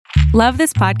Love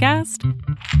this podcast?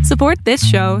 Support this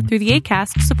show through the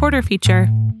Acast supporter feature.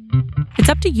 It's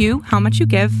up to you how much you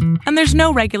give, and there's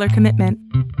no regular commitment.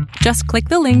 Just click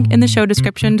the link in the show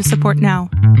description to support now.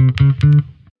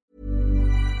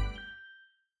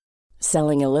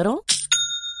 Selling a little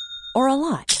or a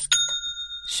lot?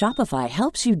 Shopify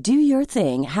helps you do your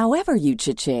thing however you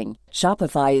cha-ching.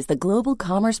 Shopify is the global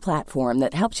commerce platform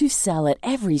that helps you sell at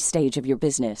every stage of your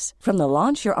business. From the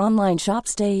launch your online shop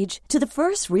stage to the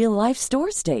first real-life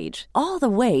store stage, all the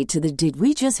way to the did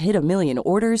we just hit a million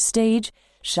orders stage.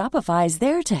 Shopify is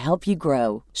there to help you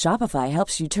grow. Shopify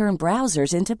helps you turn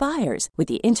browsers into buyers with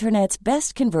the internet's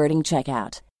best converting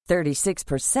checkout.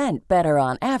 36% better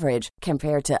on average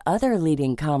compared to other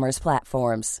leading commerce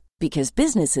platforms. Because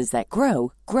businesses that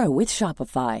grow, grow with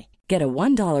Shopify. Get a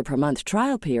 $1 per month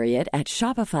trial period at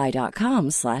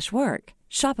shopify.com/work.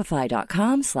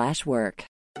 Shopify.com/work.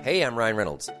 Hey, I'm Ryan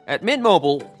Reynolds. At Mint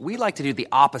Mobile, we like to do the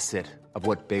opposite of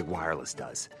what Big Wireless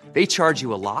does. They charge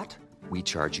you a lot, we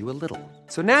charge you a little.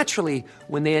 So naturally,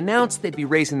 when they announced they'd be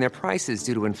raising their prices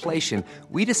due to inflation,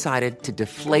 we decided to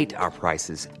deflate our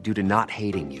prices due to not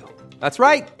hating you. That's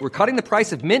right. We're cutting the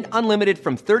price of Mint Unlimited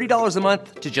from $30 a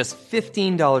month to just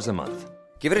 $15 a month.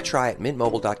 Give it a try at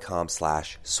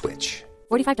mintmobile.com/switch.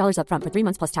 $45 up front for 3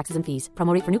 months plus taxes and fees.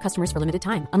 Promo rate for new customers for limited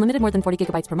time. Unlimited more than 40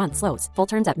 gigabytes per month. Slows full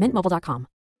terms at mintmobile.com.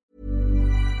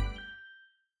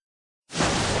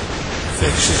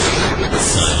 Fiction,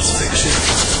 science fiction,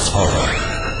 horror,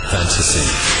 fantasy,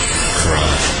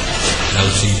 crime,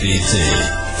 LGBT,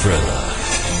 thriller.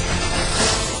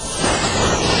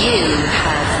 You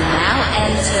have now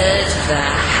entered the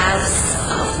House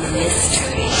of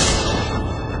Mystery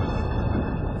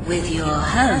with your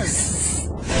hosts,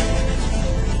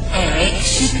 Eric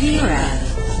Shapiro,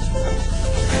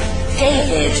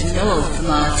 David North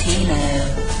Martino,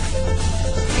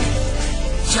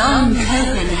 John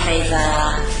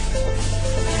Copenhaver,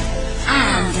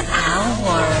 and Al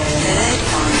Warren. Heard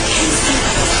on Kingston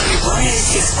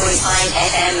 106.5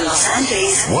 FM Los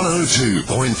Angeles,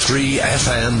 102.3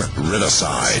 FM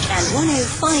Riverside, and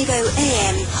 105.0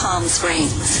 AM Palm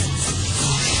Springs.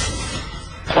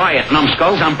 Quiet,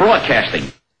 numbskulls, I'm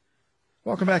broadcasting.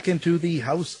 Welcome back into the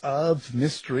House of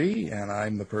Mystery, and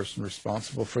I'm the person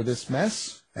responsible for this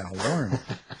mess, Al Warren.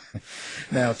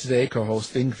 Now, today,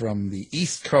 co-hosting from the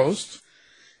East Coast,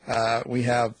 we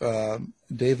have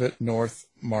David North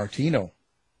Martino.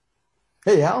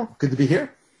 Hey, Al. Good to be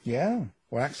here. Yeah.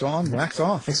 Wax on, wax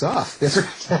off. Wax off. That's right.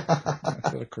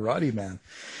 That's what a karate man.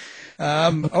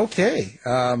 Okay.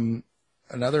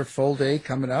 Another full day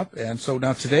coming up. And so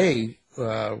now today,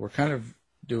 we're kind of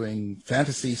doing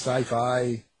fantasy,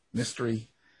 sci-fi, mystery,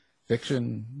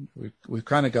 fiction. We've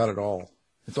kind of got it all.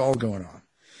 It's all going on.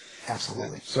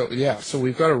 Absolutely. So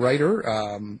we've got a writer.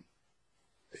 And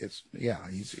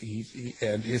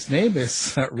his name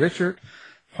is Richard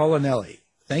Polinelli.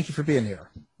 Thank you for being here.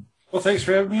 Well, thanks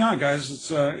for having me on, guys. It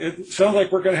sounds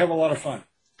like we're going to have a lot of fun.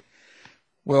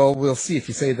 Well, we'll see if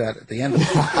you say that at the end of it.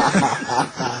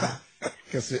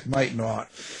 Because it might not.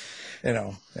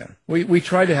 Yeah. We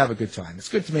try to have a good time. It's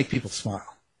good to make people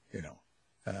smile,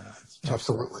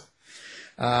 Absolutely.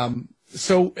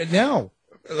 So now,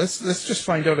 let's just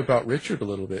find out about Richard a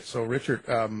little bit. So, Richard,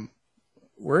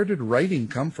 where did writing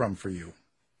come from for you?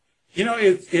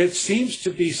 It seems to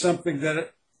be something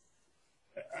that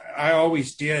I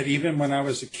always did, even when I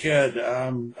was a kid.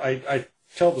 I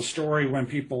tell the story when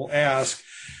people ask.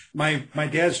 My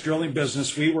dad's drilling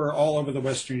business, we were all over the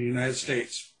western United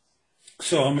States.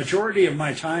 So a majority of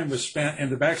my time was spent in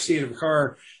the backseat of a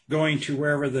car going to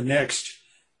wherever the next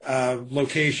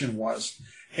location was.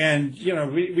 And,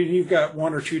 when you've got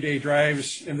 1 or 2 day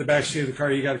drives in the backseat of the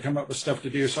car, you got to come up with stuff to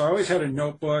do. So I always had a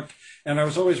notebook, and I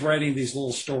was always writing these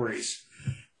little stories.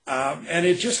 And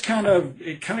it just kind of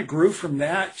grew from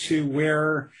that to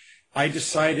where I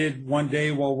decided one day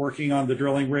while working on the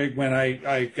drilling rig, when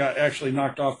I got actually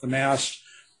knocked off the mast,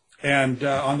 and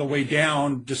on the way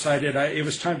down, decided it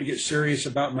was time to get serious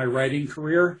about my writing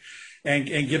career and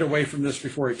get away from this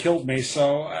before it killed me.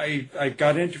 So I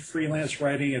got into freelance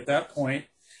writing at that point.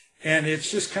 And it's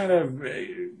just kind of,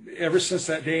 ever since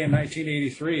that day in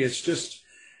 1983, it's just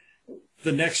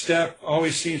the next step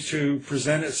always seems to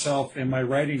present itself in my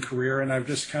writing career. And I've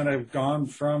just kind of gone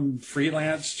from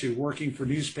freelance to working for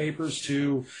newspapers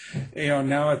to,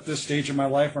 now at this stage of my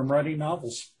life, I'm writing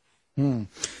novels.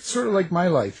 Sort of like my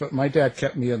life. My dad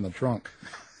kept me in the trunk.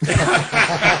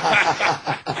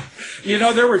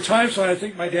 There were times when I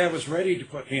think my dad was ready to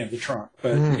put me in the trunk,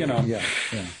 but Yeah.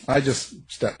 I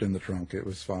just stepped in the trunk. It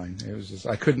was fine. It was just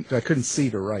I couldn't see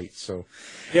to write. So.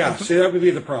 Yeah. See, that would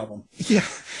be the problem. Yeah,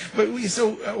 but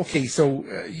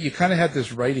so you kind of had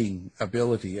this writing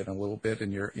ability in a little bit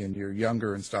in your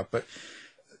younger and stuff. But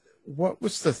what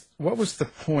was the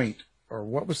point, or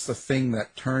what was the thing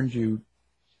that turned you?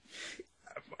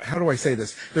 How do I say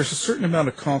this? There's a certain amount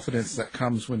of confidence that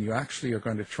comes when you actually are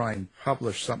going to try and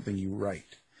publish something you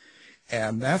write,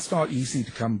 and that's not easy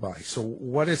to come by. So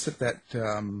what is it that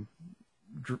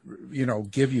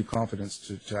give you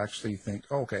confidence to actually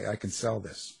think, okay, I can sell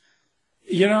this?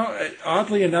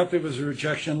 Oddly enough, it was a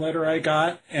rejection letter I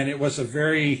got, and it was a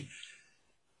very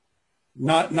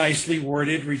not nicely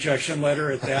worded rejection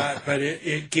letter at that, but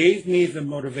it gave me the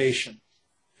motivation.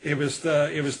 It was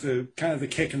the kind of the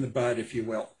kick in the butt, if you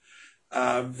will.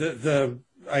 I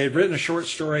had written a short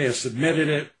story. I submitted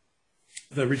it.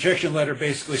 The rejection letter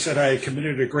basically said I had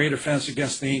committed a great offense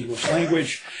against the English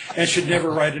language and should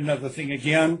never write another thing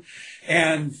again.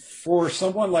 And for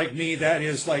someone like me, that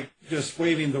is like just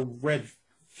waving the red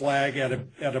flag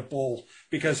at a bull,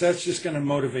 because that's just going to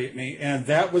motivate me. And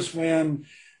that was when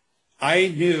I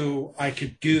knew I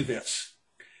could do this.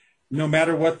 No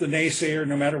matter what the naysayer,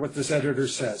 no matter what this editor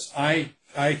says, I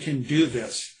can do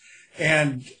this.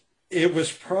 And it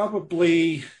was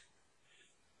probably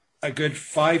a good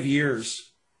 5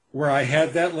 years where I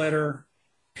had that letter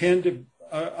pinned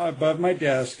above my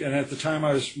desk. And at the time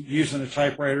I was using a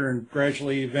typewriter and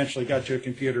eventually got to a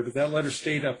computer, but that letter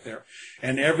stayed up there.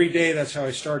 And every day, that's how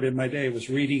I started my day, was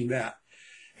reading that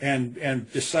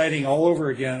and deciding all over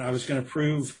again I was going to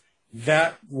prove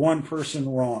that one person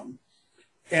wrong.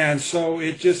 And so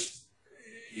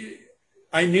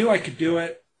I knew I could do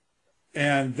it.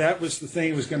 And that was the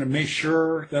thing, was going to make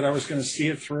sure that I was going to see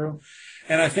it through.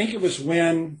 And I think it was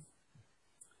when,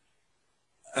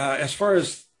 as far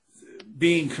as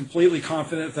being completely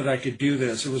confident that I could do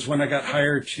this, it was when I got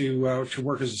hired to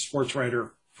work as a sports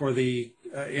writer for the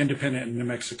Independent in New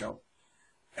Mexico.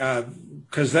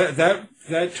 Because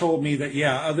that told me that,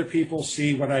 yeah, other people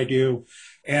see what I do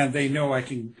and they know I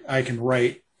can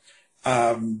write.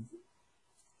 So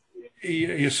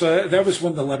that was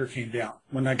when the letter came down,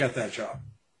 when I got that job.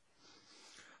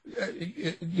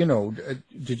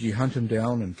 Did you hunt him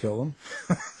down and kill him?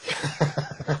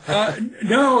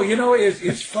 No,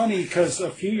 it's funny because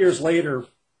a few years later,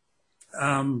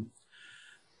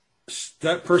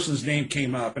 that person's name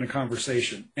came up in a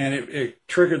conversation, and it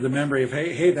triggered the memory of,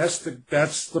 hey, that's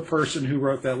the person who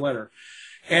wrote that letter.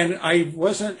 And I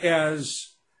wasn't as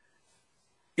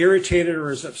irritated or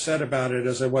as upset about it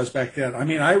as I was back then. I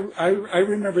mean, I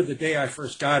remember the day I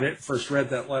first read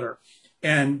that letter,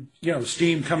 and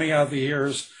steam coming out of the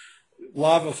ears,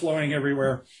 lava flowing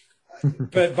everywhere.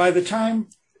 But by the time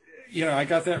I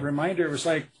got that reminder, it was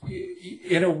like,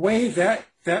 in a way,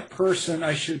 that person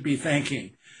I should be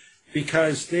thanking,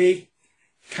 because they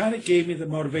kind of gave me the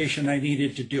motivation I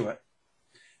needed to do it.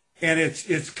 And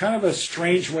it's kind of a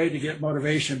strange way to get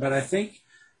motivation, but I think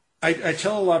I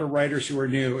tell a lot of writers who are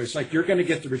new, it's like, you're going to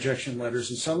get the rejection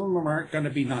letters, and some of them aren't going to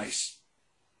be nice.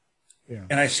 Yeah.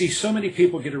 And I see so many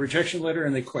people get a rejection letter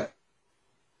and they quit.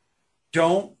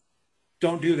 Don't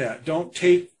do that. Don't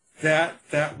take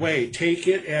that way. Take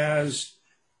it as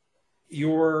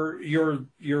your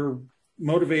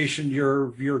motivation,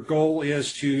 your goal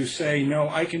is to say, no,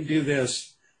 I can do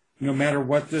this no matter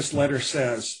what this letter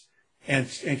says, and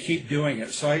keep doing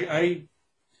it. So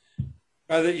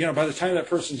by the time that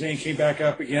person's name came back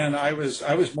up again, I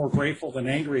was more grateful than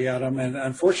angry at them. And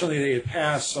unfortunately, they had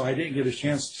passed, so I didn't get a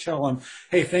chance to tell them,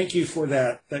 hey, thank you for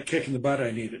that kick in the butt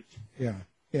I needed. Yeah,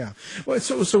 yeah. Well,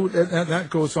 so that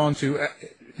goes on to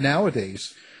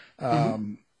nowadays.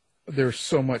 There's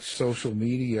so much social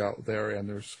media out there,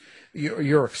 and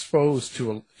you're exposed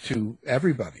to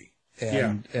everybody,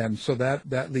 and so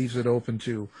that leaves it open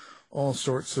to all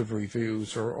sorts of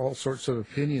reviews, or all sorts of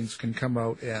opinions can come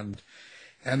out, and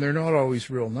they're not always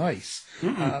real nice.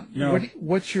 No.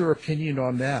 What's your opinion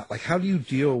on that? Like, how do you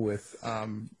deal with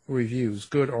reviews,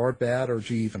 good or bad, or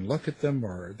do you even look at them,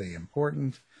 or are they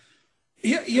important?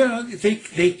 Yeah,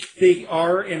 they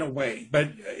are in a way,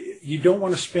 but you don't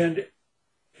want to spend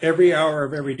every hour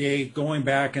of every day going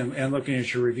back and looking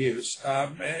at your reviews.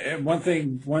 And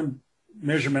one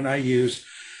measurement I use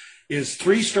is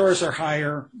 3 stars or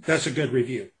higher. That's a good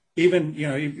review. Even,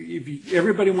 if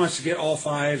everybody wants to get all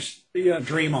 5s,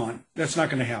 dream on. That's not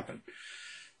going to happen.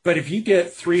 But if you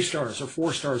get 3 stars or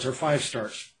 4 stars or 5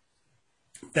 stars,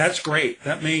 that's great.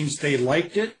 That means they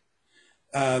liked it.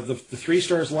 The 3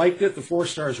 stars liked it. The 4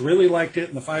 stars really liked it.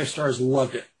 And the 5 stars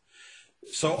loved it.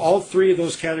 So all three of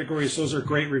those categories, those are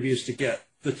great reviews to get.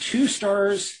 The 2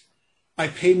 stars, I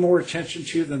pay more attention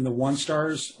to than the 1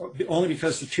 stars, only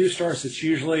because the 2 stars, it's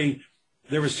usually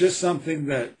there was just something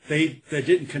that they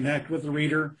didn't connect with the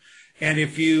reader. And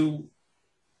if you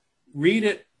read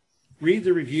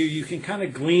the review, you can kind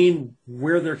of glean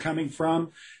where they're coming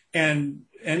from. And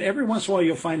every once in a while,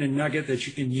 you'll find a nugget that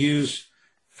you can use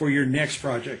for your next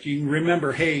project. You can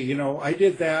remember, hey, I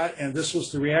did that, and this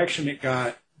was the reaction it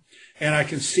got, and I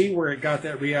can see where it got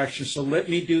that reaction, so let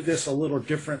me do this a little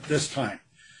different this time.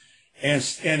 And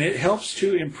it helps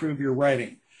to improve your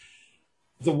writing.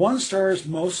 The 1 stars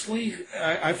mostly,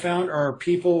 I found, are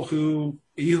people who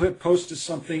you have posted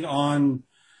something on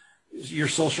your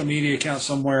social media account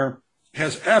somewhere,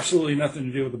 has absolutely nothing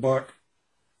to do with the book.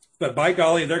 But by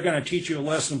golly, they're going to teach you a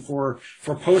lesson for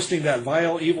posting that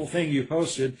vile, evil thing you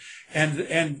posted,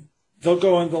 and they'll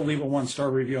go and they'll leave a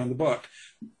 1-star review on the book.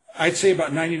 I'd say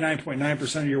about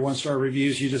 99.9% of your 1-star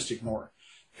reviews you just ignore.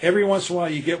 Every once in a while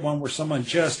you get one where someone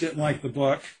just didn't like the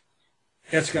book.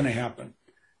 It's going to happen.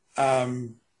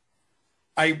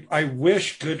 I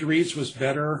wish Goodreads was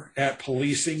better at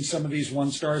policing some of these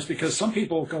 1 stars, because some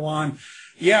people go on,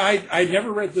 yeah, I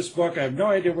never read this book. I have no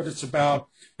idea what it's about,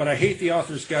 but I hate the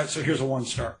author's guts, so here's a 1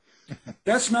 star.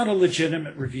 That's not a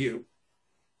legitimate review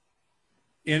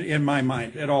in my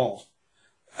mind at all.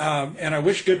 And I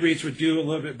wish Goodreads would do a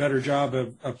little bit better job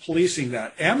of policing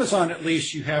that. Amazon, at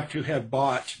least, you have to have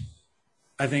bought,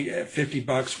 I think,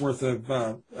 $50 worth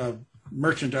of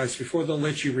merchandise before they'll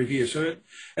let you review. So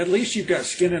at least you've got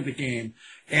skin in the game,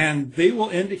 and they will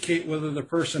indicate whether the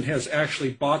person has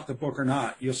actually bought the book or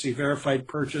not. You'll see verified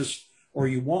purchase, or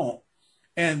you won't.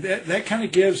 And that kind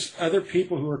of gives other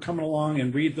people who are coming along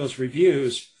and read those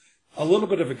reviews a little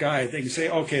bit of a guide. They can say,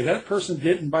 okay, that person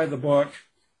didn't buy the book.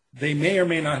 They may or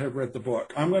may not have read the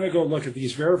book. I'm going to go look at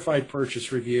these verified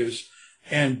purchase reviews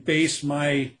and base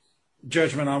my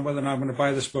judgment on whether or not I'm going to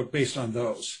buy this book based on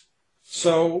those.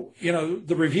 So,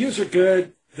 the reviews are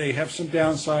good. They have some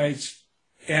downsides.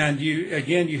 And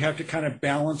you have to kind of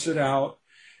balance it out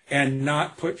and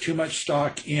not put too much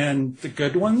stock in the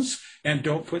good ones, and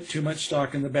don't put too much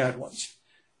stock in the bad ones.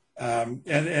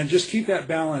 And just keep that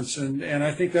balance. And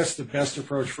I think that's the best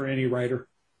approach for any writer.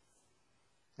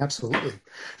 Absolutely.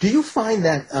 Do you find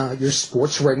that your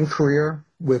sports writing career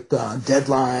with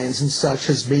deadlines and such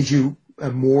has made you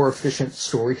a more efficient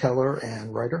storyteller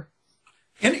and writer?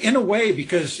 In a way,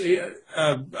 because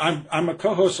I'm a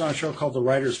co-host on a show called The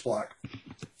Writer's Block.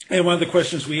 And one of the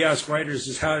questions we ask writers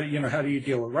is how do you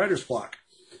deal with writer's block?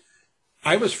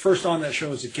 I was first on that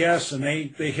show as a guest, and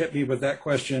they hit me with that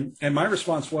question. And my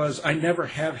response was, I never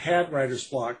have had writer's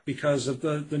block because of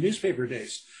the newspaper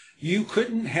days. You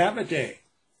couldn't have a day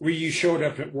where you showed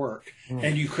up at work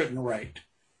and you couldn't write,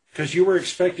 because you were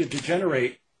expected to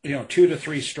generate, 2 to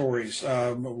 3 stories,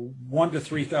 1 to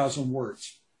 3,000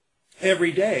 words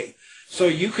every day. So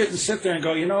you couldn't sit there and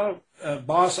go,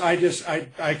 boss, I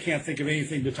can't think of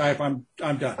anything to type. I'm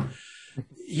done.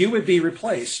 You would be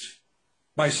replaced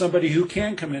by somebody who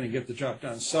can come in and get the job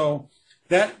done. So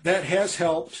that has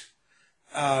helped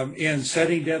in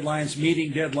setting deadlines,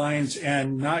 meeting deadlines,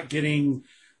 and not getting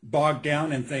bogged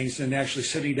down in things, and actually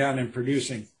sitting down and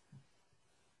producing.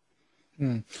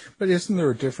 But isn't there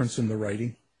a difference in the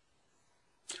writing?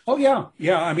 Oh yeah.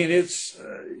 I mean, it's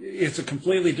a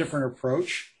completely different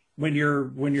approach when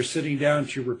you're sitting down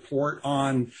to report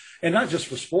on, and not just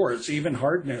for sports, even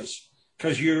hard news,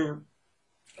 because you're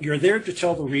there to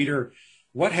tell the reader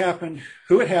what happened,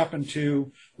 who it happened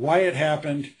to, why it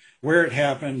happened, where it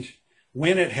happened,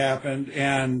 when it happened,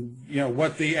 and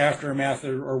what the aftermath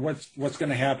or what's going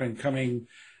to happen coming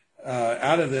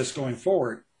out of this going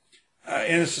forward.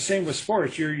 And it's the same with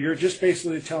sports. You're just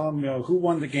basically telling them, who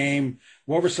won the game,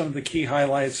 what were some of the key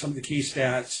highlights, some of the key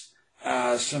stats,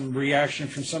 some reaction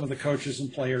from some of the coaches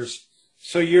and players.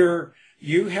 So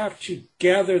you have to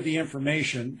gather the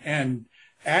information and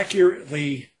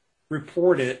accurately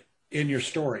report it in your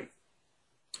story.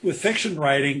 With fiction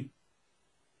writing,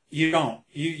 you don't.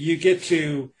 You get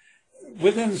to,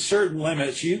 within certain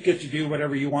limits, you get to do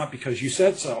whatever you want because you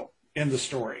said so in the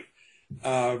story.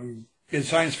 In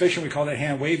science fiction, we call that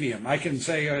hand-wavium. I can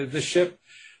say this ship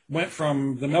went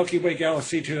from the Milky Way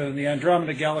galaxy to the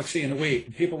Andromeda galaxy in a week.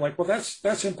 And people are like, well,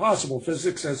 that's impossible.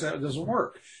 Physics says that doesn't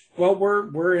work. Well,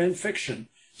 we're in fiction.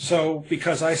 So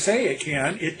because I say it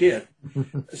can, it did.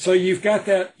 So you've got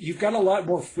a lot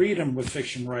more freedom with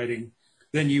fiction writing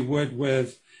than you would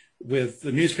with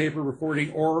the newspaper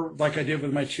reporting, or like I did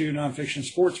with my 2 nonfiction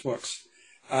sports books.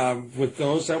 With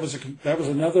those, that was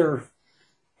another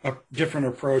a different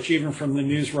approach, even from the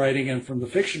news writing and from the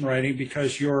fiction writing,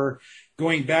 because you're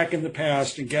going back in the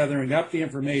past and gathering up the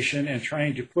information and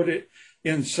trying to put it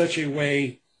in such a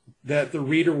way that the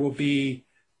reader will be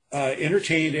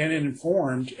entertained and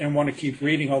informed and want to keep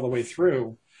reading all the way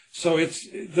through. So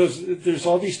there's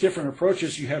all these different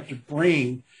approaches you have to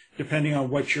bring depending on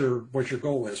what your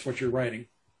goal is, what you're writing.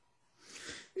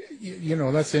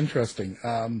 That's interesting.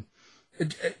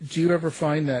 Do you ever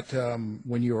find that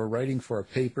when you were writing for a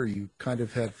paper, you kind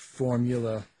of had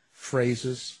formula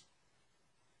phrases?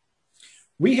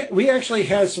 We actually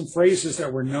had some phrases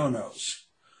that were no-nos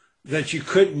that you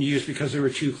couldn't use because they were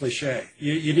too cliche.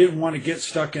 You didn't want to get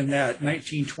stuck in that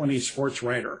 1920s sports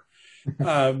writer,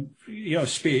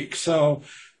 speak. So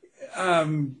I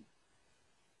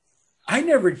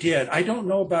never did. I don't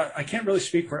know I can't really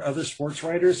speak for other sports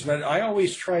writers, but I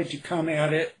always tried to come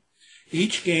at it,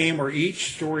 each game or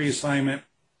each story assignment,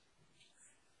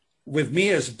 with me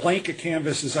as blank a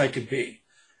canvas as I could be,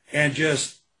 and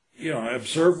just,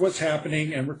 observe what's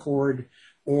happening and record,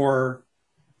 or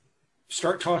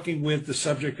start talking with the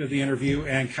subject of the interview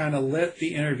and kind of let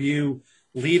the interview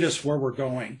lead us where we're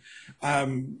going.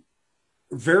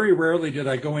 Very rarely did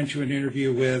I go into an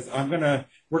interview with,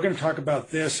 we're going to talk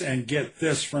about this and get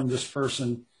this from this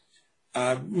person,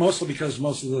 mostly because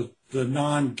most of the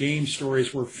non-game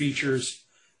stories were features,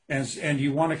 and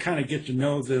you want to kind of get to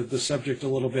know the subject a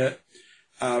little bit.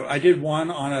 I did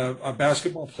one on a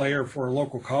basketball player for a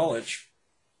local college,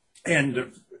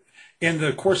 and in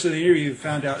the course of the interview,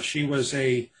 found out she was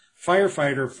a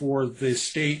firefighter for the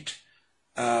state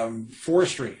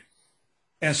forestry.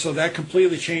 And so that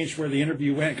completely changed where the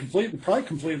interview went, probably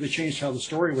completely changed how the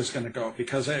story was going to go,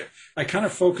 because I kind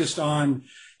of focused on,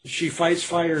 she fights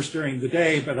fires during the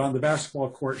day, but on the basketball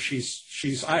court,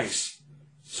 she's ice.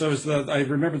 So I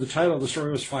remember the title of the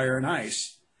story was Fire and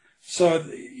Ice. So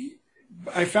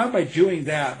I found by doing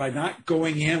that, by not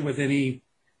going in with any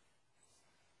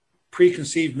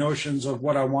preconceived notions of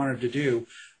what I wanted to do,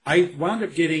 I wound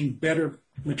up getting better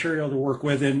material to work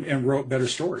with and wrote better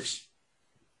stories.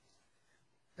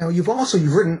 Now, you've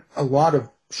written a lot of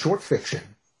short fiction.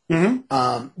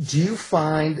 Mm-hmm. Do you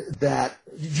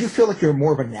feel like you're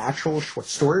more of a natural short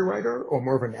story writer or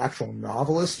more of a natural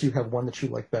novelist? Do you have one that you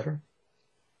like better?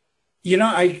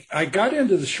 I got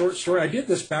into the short story. I did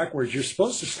this backwards. You're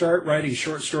supposed to start writing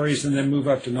short stories and then move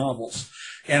up to novels.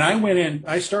 And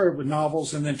I started with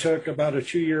novels and then took about a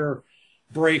 2-year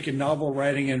break in novel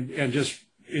writing, and it just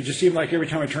seemed like every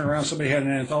time I turned around, somebody had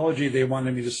an anthology they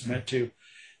wanted me to submit to.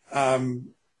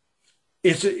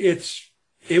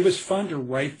 It was fun to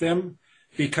write them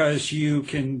because you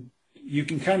can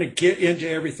kind of get into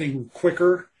everything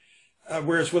quicker.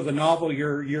 Whereas with a novel,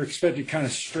 you're expected to kind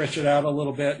of stretch it out a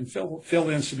little bit and fill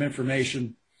in some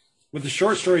information. With the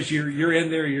short stories, you're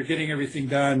in there, you're getting everything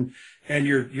done, and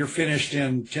you're finished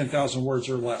in 10,000 words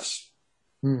or less.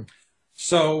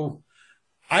 So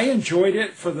I enjoyed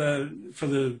it for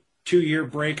the 2-year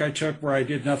break I took, where I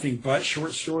did nothing but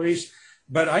short stories.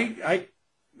 But I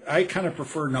kind of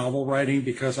prefer novel writing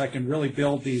because I can really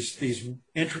build these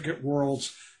intricate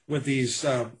worlds with these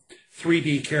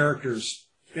 3D characters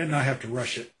and not have to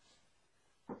rush it.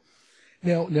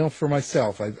 Now, for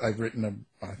myself, I've written,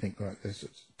 I think,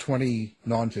 20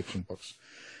 nonfiction books.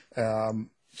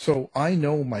 So I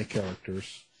know my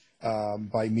characters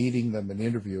by meeting them and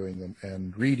interviewing them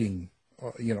and reading,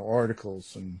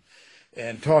 articles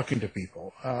and talking to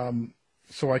people.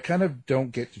 So I kind of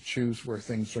don't get to choose where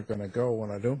things are going to go,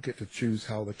 and I don't get to choose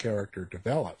how the character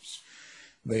develops.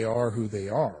 They are who they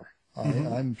are.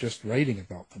 Mm-hmm. I'm just writing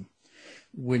about them.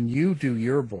 When you do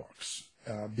your books,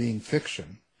 being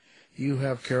fiction, you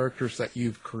have characters that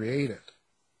you've created.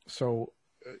 So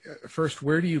first,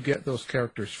 where do you get those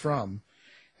characters from,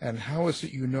 and how is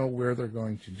it you know where they're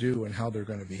going to do and how they're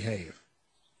going to behave?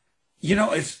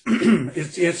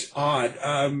 It's odd.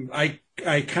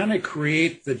 I kind of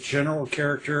create the general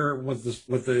character with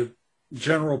the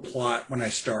general plot when I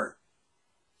start,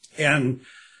 and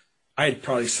I'd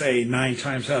probably say 9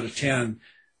 times out of 10,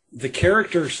 the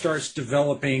character starts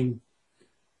developing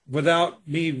without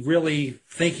me really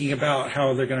thinking about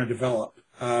how they're going to develop.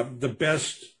 The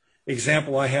best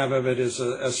example I have of it is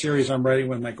a series I'm writing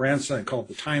with my grandson called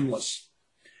The Timeless,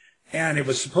 and it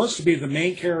was supposed to be the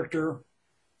main character,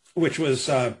 which was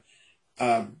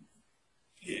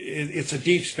it's a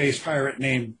deep space pirate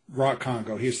named Rock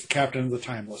Congo. He's the captain of the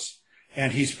Timeless,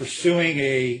 and he's pursuing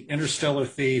a interstellar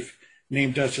thief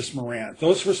named Duchess Moran.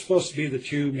 Those were supposed to be the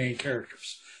 2 main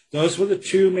characters. Those were the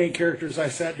 2 main characters I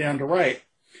sat down to write.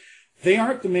 They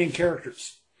aren't the main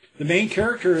characters. The main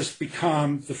character has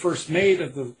become the first mate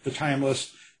of the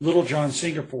Timeless, Little John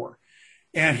Singapore,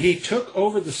 and he took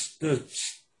over the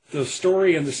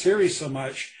story and the series so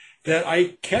much that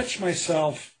I catch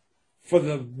myself for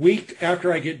the week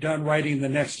after I get done writing the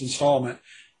next installment,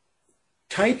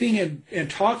 typing and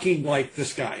talking like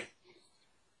this guy.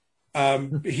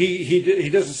 He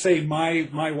doesn't say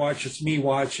my watch, it's me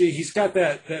watch. He's got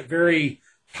that very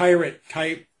pirate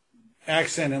type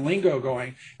accent and lingo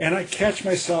going, and I catch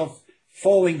myself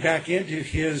falling back into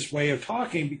his way of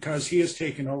talking because he has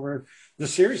taken over the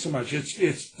series so much.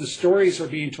 It's the stories are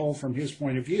being told from his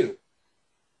point of view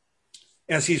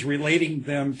as he's relating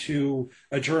them to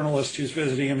a journalist who's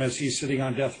visiting him as he's sitting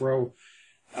on death row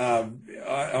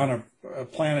on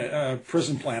a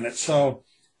prison planet. So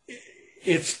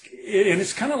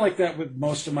it's kind of like that with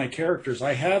most of my characters.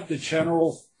 I have the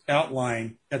general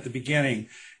outline at the beginning,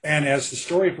 and as the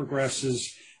story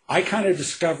progresses, I kind of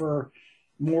discover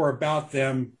more about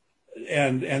them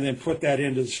and then put that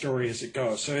into the story as it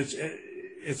goes. So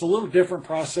it's a little different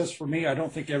process for me. I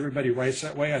don't think everybody writes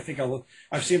that way. I think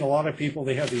I've seen a lot of people,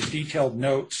 they have these detailed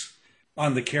notes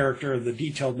on the character, the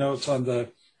detailed notes on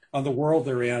the world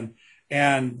they're in,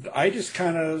 and I just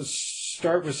kind of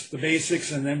start with the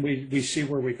basics, and then we see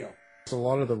where we go. So a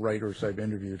lot of the writers I've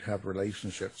interviewed have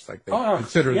relationships, like they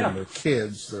consider them their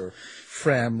kids, their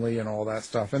family, and all that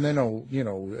stuff. And then,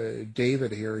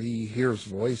 David here, he hears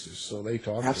voices, so they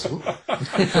talk. Absolutely.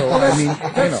 So I mean,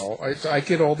 I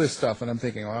get all this stuff, and I'm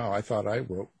thinking, wow, I thought I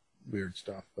wrote weird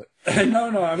stuff, but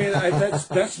no. I mean,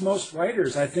 that's most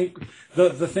writers. I think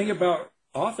the thing about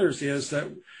authors is that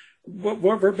what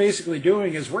we're basically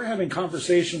doing is we're having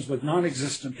conversations with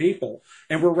non-existent people,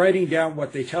 and we're writing down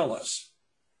what they tell us.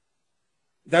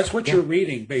 That's what you're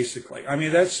reading, basically. I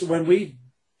mean, that's when we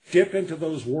dip into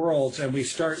those worlds and we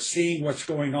start seeing what's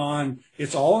going on.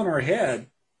 It's all in our head,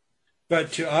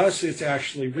 but to us, it's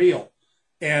actually real.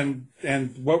 And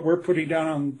what we're putting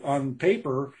down on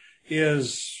paper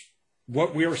is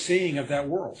what we are seeing of that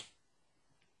world.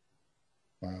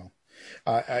 Wow.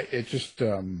 I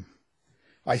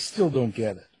still don't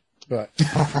get it, but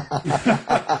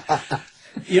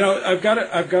I've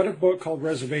got a book called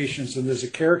Reservations, and there's a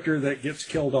character that gets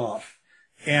killed off.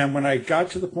 And when I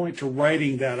got to the point to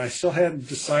writing that, I still hadn't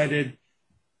decided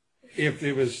if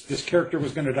this character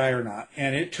was going to die or not.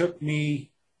 And it took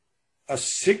me a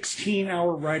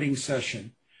 16-hour writing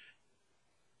session,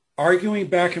 arguing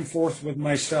back and forth with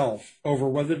myself over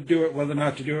whether to do it, whether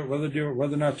not to do it, whether to do it,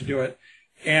 whether not to do it.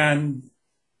 And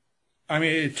I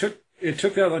mean, it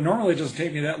took that. Normally, it doesn't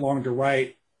take me that long to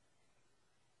write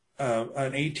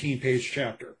an 18-page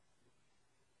chapter,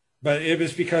 but it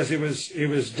was because it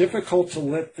was difficult to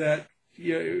let that.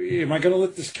 Am I going to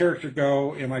let this character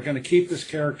go? Am I going to keep this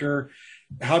character?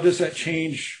 How does that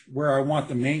change where I want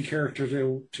the main character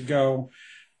to go?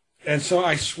 And so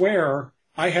I swear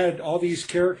I had all these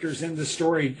characters in the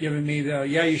story giving me the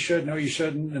you should, no you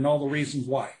shouldn't, and all the reasons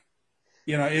why.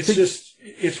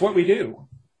 It's what we do.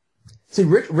 See,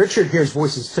 Richard hears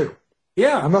voices too.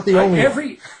 Yeah, I'm not the only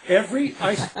one.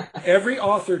 Every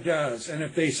author does, and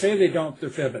if they say they don't, they're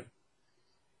fibbing.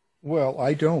 Well,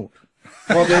 I don't.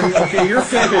 Well, then, okay, you're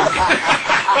fibbing.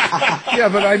 Yeah,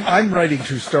 but I'm writing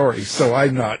true stories, so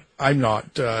I'm not.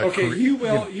 Okay, you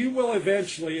will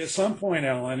eventually, at some point,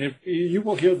 Alan. You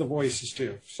will hear the voices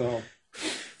too. So.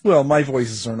 Well, my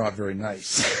voices are not very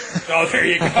nice. Oh, there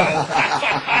you go.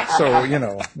 So,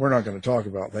 we're not going to talk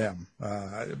about them.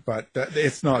 But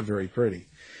it's not very pretty.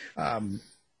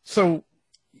 So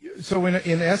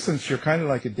in essence, you're kind of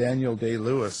like a Daniel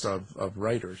Day-Lewis of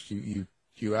writers. You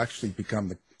actually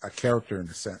become a character in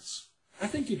a sense. I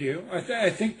think you do. I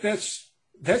think that's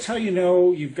how you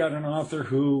know you've got an author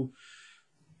who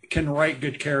can write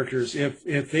good characters. If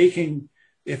they can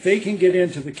get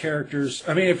into the characters,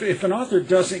 I mean, if an author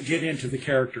doesn't get into the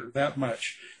character that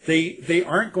much, they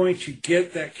aren't going to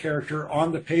get that character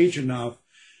on the page enough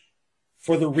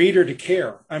for the reader to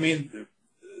care. I mean,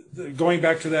 going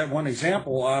back to that one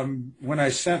example, when I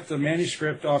sent the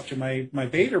manuscript off to my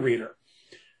beta reader,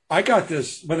 I got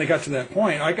this, when they got to that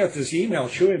point, I got this email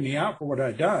chewing me out for what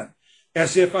I'd done,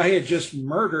 as if I had just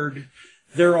murdered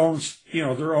their own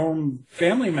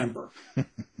family member.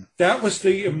 That was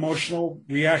the emotional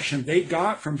reaction they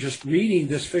got from just reading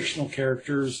this fictional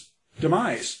character's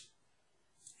demise.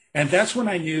 And that's when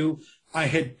I knew I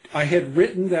had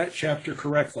written that chapter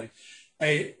correctly.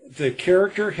 The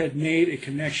character had made a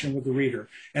connection with the reader.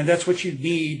 And that's what you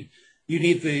need. You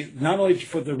need not only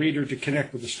for the reader to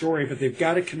connect with the story, but they've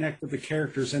got to connect with the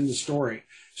characters in the story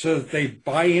so that they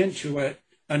buy into it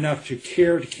enough to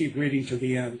care to keep reading to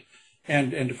the end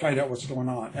and to find out what's going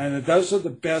on. And those are the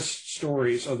best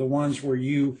stories, are the ones where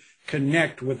you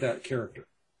connect with that character.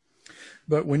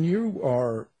 But when you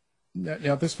are,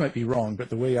 now this might be wrong, but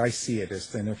the way I see it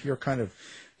is then if you're kind of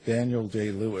Daniel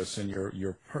Day-Lewis and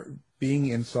you're being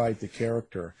inside the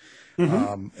character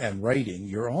and writing,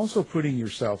 you're also putting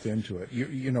yourself into it.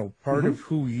 You know, part of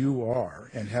who you are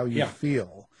and how you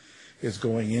feel is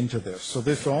going into this. So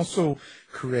this also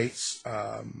creates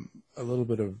a little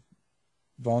bit of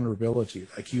vulnerability,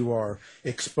 like you are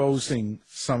exposing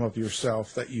some of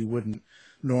yourself that you wouldn't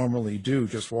normally do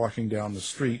just walking down the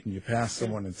street and you pass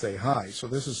someone and say hi. So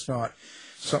this is not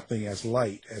something as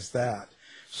light as that.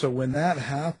 So when that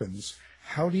happens,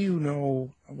 how do you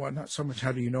know, well, not so much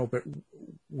how do you know, but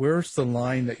where's the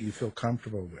line that you feel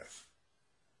comfortable with?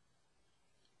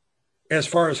 As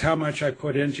far as how much I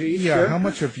put into each character? How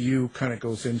much of you kind of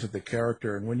goes into the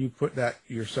character, and when you put that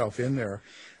yourself in there,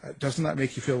 doesn't that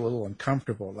make you feel a little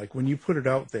uncomfortable? Like when you put it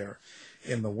out there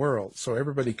in the world so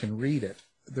everybody can read it,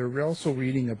 they're also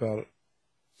reading about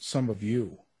some of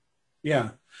you.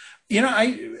 Yeah. You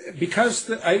know,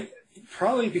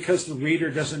 probably because the reader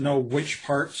doesn't know which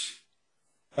parts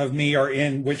of me are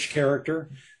in which character,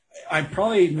 I'm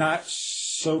probably not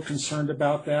so concerned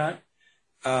about that.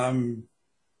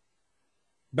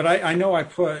 But I know I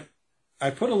put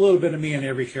a little bit of me in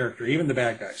every character, even the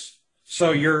bad guys.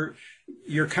 So you're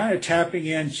kind of tapping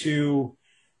into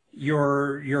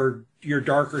your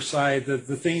darker side, the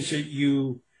things that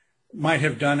you might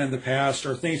have done in the past,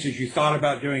 or things that you thought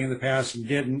about doing in the past and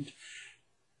didn't.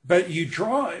 But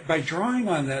by drawing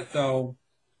on that, though,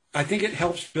 I think it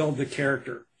helps build the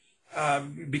character,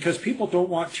 because people don't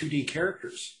want 2D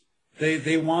characters.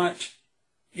 They want,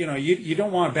 you know, you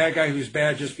don't want a bad guy who's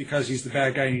bad just because he's the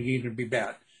bad guy and you need him to be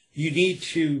bad. You need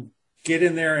to get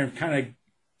in there and kind of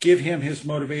give him his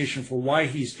motivation for why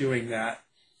he's doing that.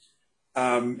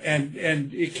 And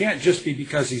it can't just be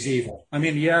because he's evil. I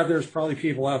mean, yeah, there's probably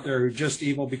people out there who are just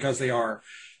evil because they are,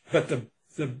 but the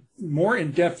more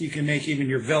in depth you can make even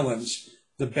your villains,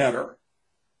 the better.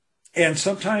 And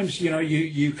sometimes, you know,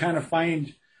 you kind of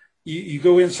find, you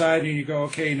go inside and you go,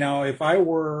 okay, now if I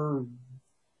were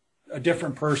a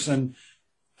different person,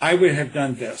 I would have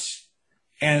done this.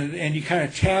 And you kind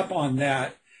of tap on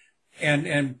that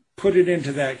and put it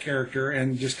into that character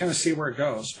and just kind of see where it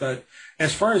goes. But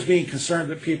as far as being concerned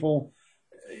that people,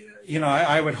 you know,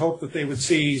 I would hope that they would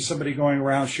see somebody going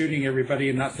around shooting everybody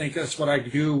and not think that's what I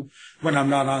do when I'm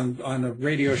not on a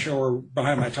radio show or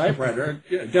behind my typewriter.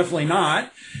 Definitely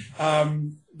not.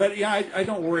 But yeah, I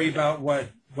don't worry about what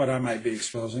I might be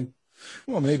exposing.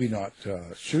 Well, maybe not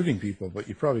shooting people, but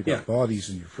you probably got bodies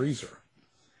in your freezer.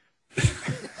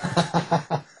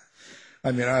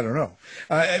 I mean, I don't know.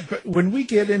 But when we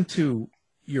get into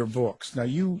your books, now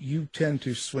you tend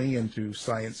to swing into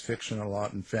science fiction a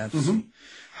lot and fantasy. Mm-hmm.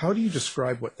 How do you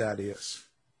describe what that is?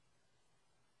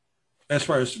 As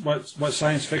far as what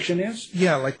science fiction is?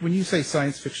 Yeah, like when you say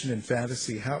science fiction and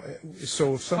fantasy,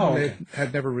 so if someone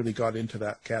had never really got into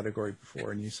that category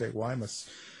before, and you say, "Well, I'm a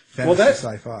fantasy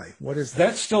sci-fi," what is that?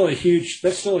 That's still a huge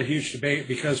debate,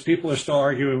 because people are still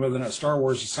arguing whether or not Star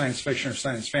Wars is science fiction or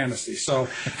science fantasy. So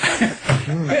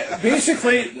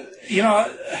basically, you know,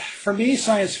 for me,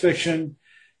 science fiction,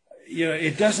 you know,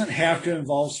 it doesn't have to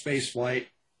involve space flight.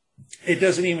 It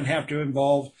doesn't even have to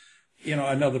involve, you know,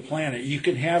 another planet. You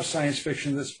can have science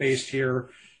fiction that's based here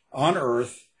on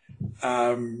Earth.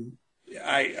 One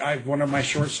of my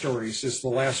short stories is The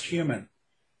Last Human,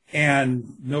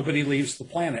 and nobody leaves the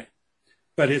planet.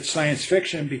 But it's science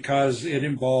fiction because it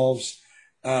involves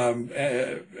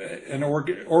organisms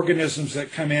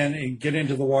that come in and get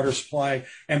into the water supply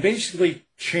and basically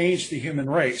change the human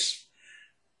race.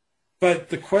 But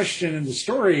the question in the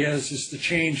story is the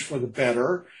change for the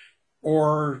better,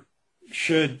 or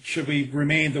should we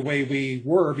remain the way we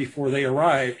were before they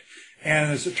arrived?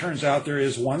 And as it turns out, there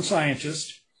is one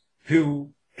scientist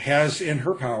who has in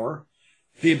her power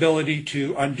the ability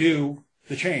to undo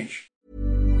the change.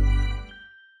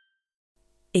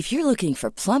 If you're looking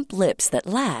for plump lips that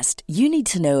last, you need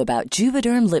to know about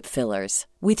Juvederm lip fillers.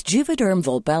 With Juvederm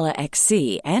Volbella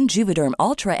XC and Juvederm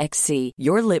Ultra XC,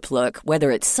 your lip look, whether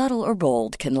it's subtle or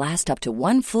bold, can last up to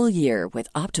 1 full year with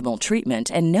optimal treatment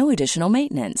and no additional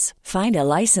maintenance. Find a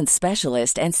licensed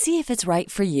specialist and see if it's right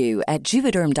for you at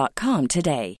Juvederm.com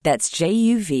today. That's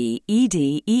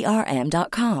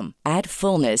JUVEDERM.com. Add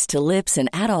fullness to lips in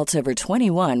adults over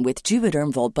 21 with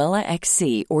Juvederm Volbella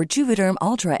XC or Juvederm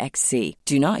Ultra XC.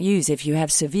 Do not use if you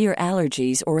have severe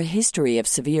allergies or a history of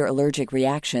severe allergic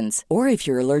reactions, or if you're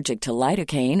you're allergic to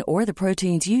lidocaine or the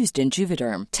proteins used in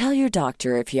Juvederm. Tell your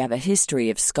doctor if you have a history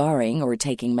of scarring or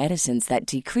taking medicines that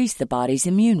decrease the body's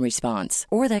immune response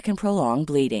or that can prolong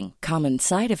bleeding. Common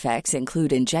side effects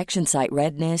include injection site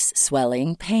redness,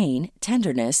 swelling, pain,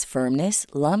 tenderness, firmness,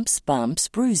 lumps, bumps,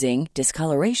 bruising,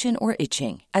 discoloration, or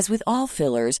itching. As with all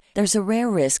fillers, there's a rare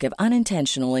risk of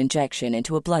unintentional injection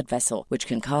into a blood vessel, which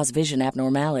can cause vision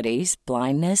abnormalities,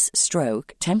 blindness,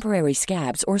 stroke, temporary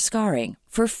scabs, or scarring.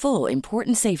 For full,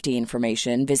 important safety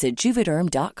information, visit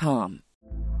Juvederm.com.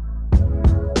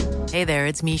 Hey there,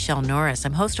 it's Michelle Norris.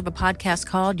 I'm host of a podcast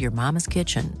called Your Mama's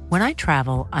Kitchen. When I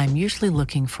travel, I'm usually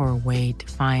looking for a way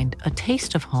to find a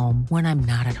taste of home when I'm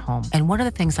not at home. And one of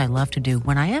the things I love to do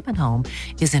when I am at home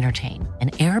is entertain.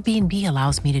 And Airbnb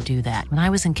allows me to do that. When I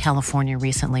was in California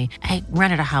recently, I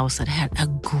rented a house that had a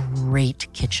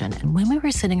great kitchen. And when we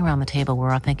were sitting around the table, we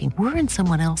were all thinking, we're in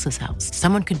someone else's house.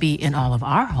 Someone could be in all of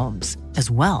our homes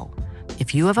as well.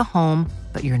 If you have a home,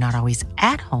 but you're not always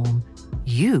at home,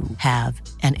 you have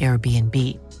an Airbnb.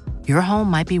 Your home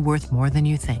might be worth more than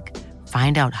you think.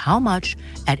 Find out how much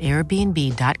at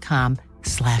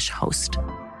airbnb.com/host.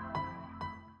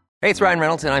 Hey, it's Ryan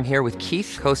Reynolds, and I'm here with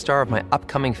Keith, co-star of my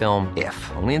upcoming film,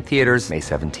 If, only in theaters May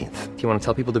 17th. Do you want to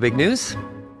tell people the big news?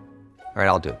 All right,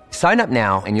 I'll do it. Sign up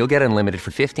now and you'll get unlimited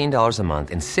for $15 a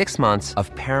month and 6 months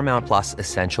of Paramount Plus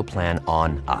Essential Plan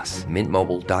on us.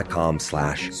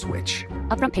 MintMobile.com/switch.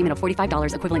 Upfront payment of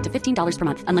 $45 equivalent to $15 per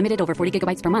month. Unlimited over 40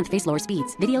 gigabytes per month. Face lower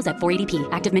speeds. Videos at 480p.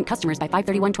 Active Mint customers by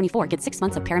 531.24 get 6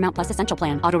 months of Paramount Plus Essential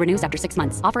Plan. Auto renews after 6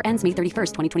 months. Offer ends May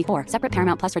 31st, 2024. Separate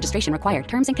Paramount Plus registration required.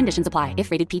 Terms and conditions apply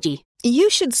if rated PG. You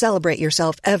should celebrate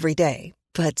yourself every day.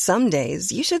 But some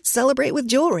days you should celebrate with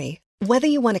jewelry. Whether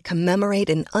you want to commemorate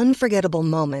an unforgettable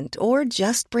moment or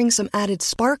just bring some added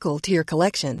sparkle to your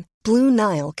collection, Blue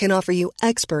Nile can offer you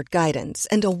expert guidance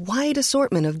and a wide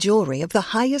assortment of jewelry of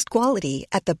the highest quality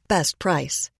at the best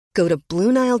price. Go to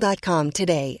BlueNile.com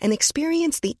today and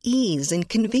experience the ease and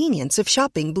convenience of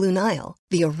shopping Blue Nile,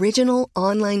 the original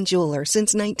online jeweler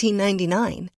since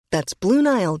 1999. That's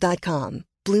BlueNile.com.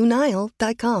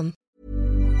 BlueNile.com.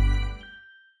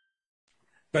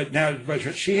 But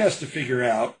what she has to figure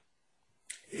out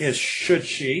is should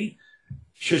she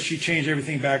change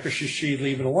everything back or should she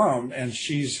leave it alone? And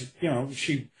she's,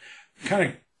 she kind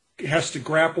of has to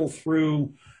grapple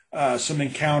through some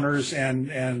encounters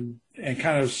and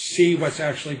kind of see what's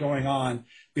actually going on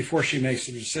before she makes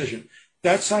a decision.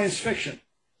 That's science fiction,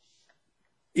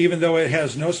 even though it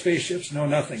has no spaceships, no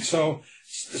nothing. So,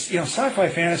 sci-fi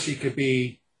fantasy could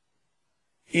be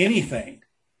anything.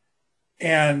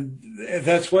 And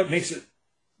that's what makes it,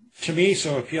 to me,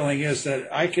 so appealing, is that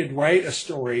I could write a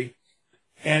story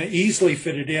and easily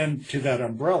fit it into that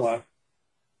umbrella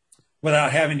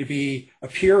without having to be a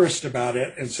purist about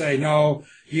it and say, no,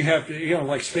 you have to,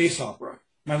 like space opera.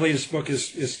 My latest book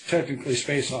is technically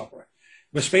space opera.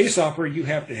 With space opera, you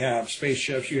have to have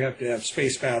spaceships, you have to have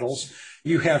space battles,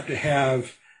 you have to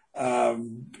have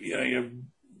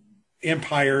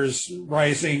empires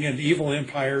rising and evil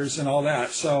empires and all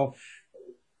that. So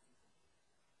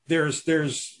there's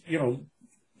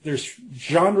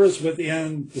genres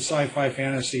within the sci-fi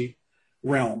fantasy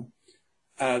realm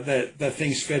that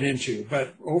things fit into.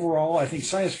 But overall, I think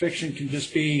science fiction can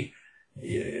just be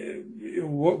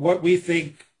what we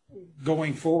think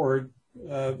going forward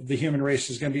the human race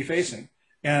is going to be facing.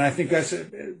 And I think that's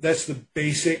the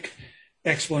basic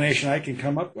explanation I can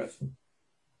come up with.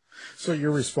 So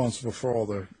you're responsible for all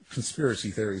the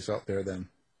conspiracy theories out there, then?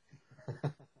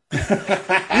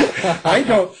 I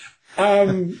don't.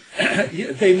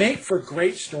 They make for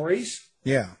great stories.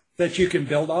 Yeah. That you can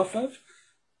build off of.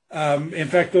 In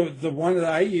fact, the one that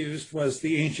I used was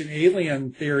the ancient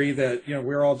alien theory that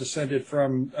we're all descended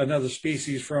from another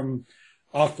species from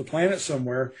off the planet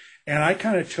somewhere, and I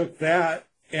kind of took that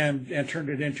and turned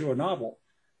it into a novel.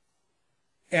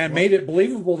 And made it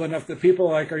believable enough that people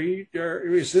are like,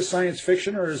 is this science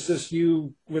fiction or is this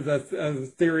you with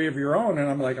a theory of your own? And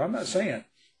I'm like, I'm not saying.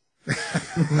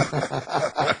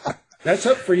 That's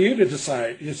up for you to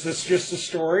decide. Is this just a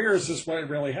story or is this what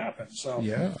really happened? So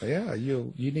yeah.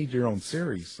 You need your own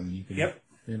series and you can get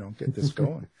this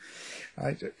going.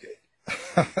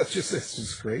 It's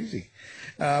just crazy.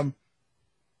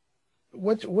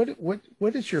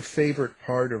 What is your favorite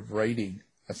part of writing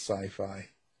a sci-fi?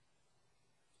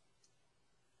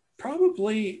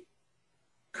 Probably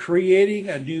creating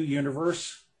a new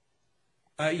universe.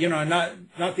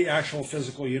 Not the actual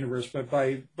physical universe, but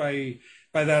by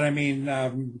that I mean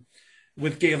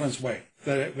with Galen's Way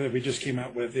that we just came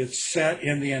out with. It's set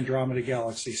in the Andromeda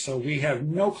Galaxy, so we have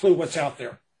no clue what's out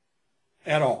there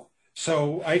at all.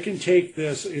 So I can take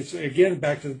this, it's again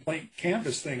back to the blank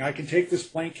canvas thing. I can take this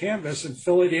blank canvas and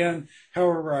fill it in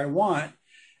however I want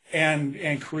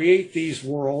and create these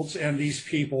worlds and these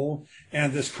people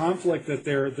and this conflict that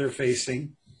they're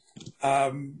facing,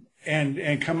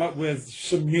 and come up with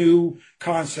some new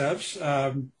concepts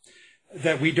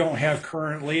that we don't have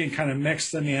currently and kind of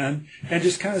mix them in and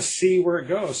just kind of see where it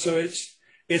goes. So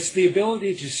it's the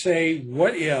ability to say,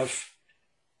 what if,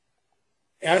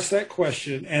 ask that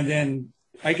question, and then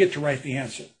I get to write the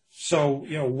answer. So,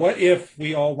 what if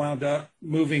we all wound up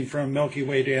moving from Milky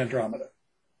Way to Andromeda?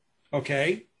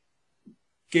 Okay.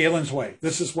 Galen's way.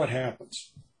 This is what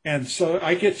happens. And so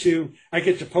I get to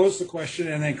pose the question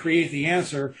and then create the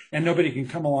answer, and nobody can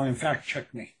come along and fact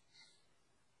check me.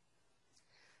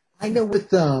 I know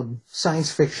with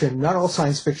science fiction, not all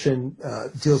science fiction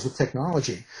deals with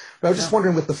technology, but I was just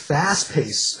wondering with the fast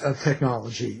pace of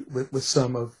technology, with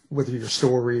some of, whether your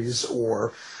stories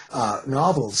or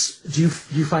novels, do you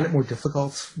find it more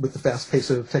difficult with the fast pace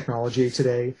of technology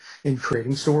today in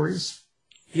creating stories?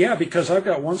 Yeah, because I've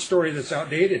got one story that's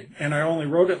outdated, and I only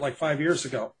wrote it like 5 years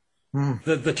ago.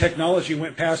 The technology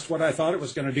went past what I thought it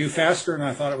was going to do faster than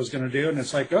I thought it was going to do, and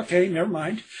it's like, okay, never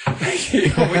mind.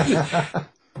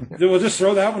 We'll just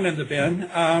throw that one in the bin.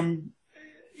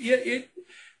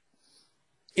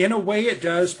 In a way it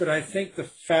does, but I think the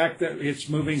fact that it's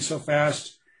moving so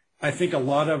fast, I think a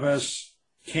lot of us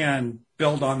can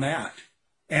build on that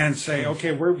and say,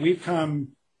 okay, we've come,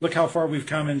 look how far we've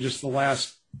come in just the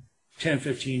last 10,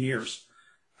 15 years.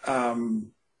 Where are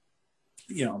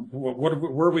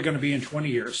we going to be in 20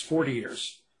 years, 40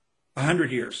 years,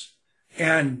 100 years?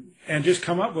 And just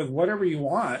come up with whatever you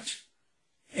want.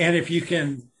 And if you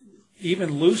can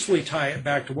even loosely tie it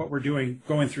back to what we're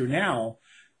going through now,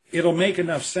 it'll make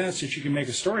enough sense that you can make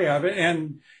a story out of it.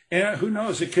 And who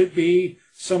knows, it could be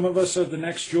some of us are the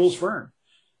next Jules Verne.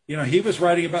 He was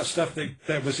writing about stuff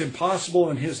that was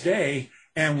impossible in his day,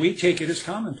 and we take it as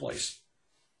commonplace.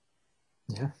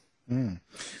 Yeah.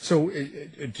 So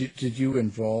did you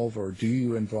involve, or do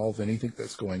you involve anything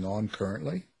that's going on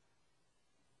currently?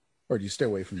 Or do you stay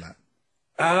away from that?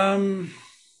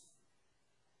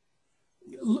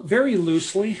 Very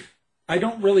loosely. I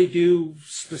don't really do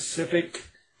specific,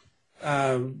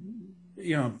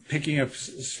 picking a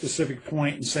specific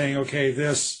point and saying, okay,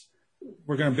 this,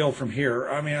 we're going to build from here.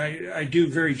 I mean, I do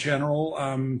very general.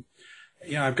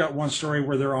 I've got one story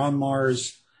where they're on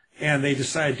Mars and they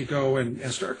decide to go and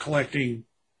start collecting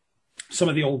some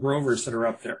of the old rovers that are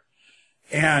up there.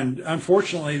 And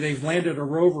unfortunately, they've landed a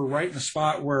rover right in a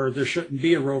spot where there shouldn't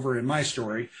be a rover in my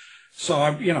story. So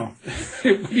what are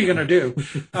you going to do?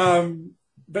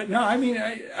 But no, I mean,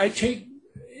 I take,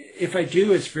 if I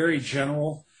do, it's very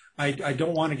general. I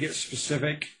don't want to get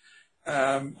specific,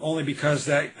 only because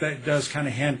that does kind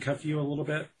of handcuff you a little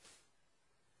bit.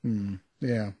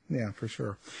 Yeah, for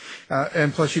sure.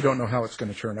 And plus, you don't know how it's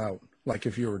going to turn out. Like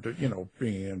if you were,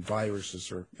 bringing in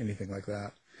viruses or anything like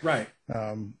that. Right.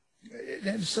 And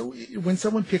so when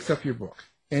someone picks up your book,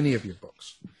 any of your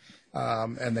books,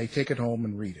 and they take it home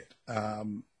and read it,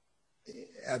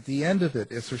 at the end of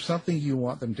it, is there something you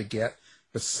want them to get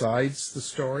besides the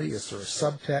story? Is there a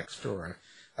subtext or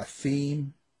a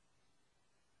theme?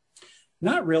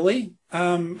 Not really.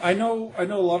 I know a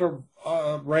lot of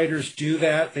writers do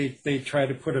that. They try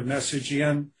to put a message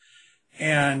in,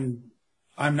 and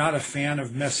I'm not a fan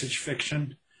of message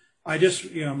fiction. I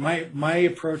just, my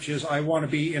approach is I want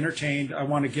to be entertained. I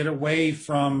want to get away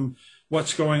from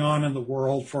what's going on in the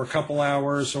world for a couple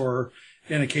hours, or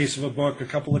in a case of a book, a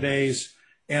couple of days.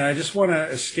 And I just want to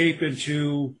escape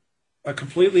into a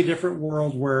completely different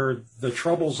world where the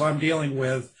troubles I'm dealing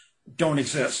with don't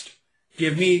exist.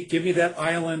 Give me that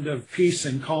island of peace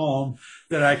and calm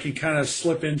that I can kind of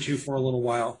slip into for a little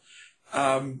while.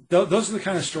 Those are the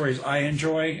kind of stories I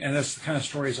enjoy, and that's the kind of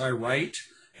stories I write.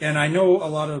 And I know a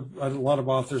lot of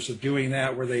authors are doing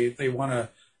that, where they want to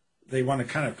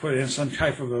kind of put in some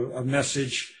type of a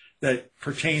message that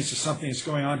pertains to something that's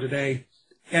going on today.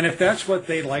 And if that's what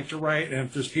they like to write, and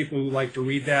if there's people who like to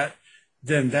read that,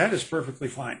 then that is perfectly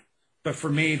fine. But for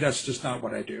me, that's just not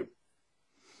what I do.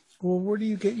 Well, where do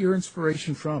you get your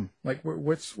inspiration from? Like,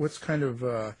 what's kind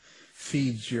of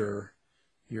feeds your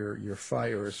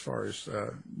fire as far as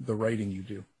the writing you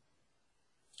do?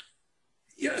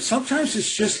 Yeah, sometimes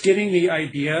it's just getting the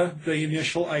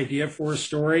initial idea for a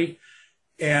story,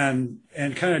 and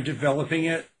kind of developing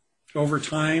it over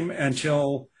time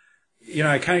until,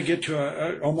 I kind of get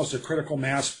to almost a critical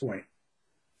mass point.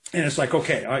 And it's like,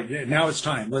 okay, now it's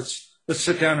time. Let's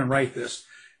sit down and write this.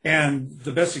 And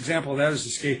the best example of that is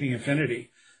Escaping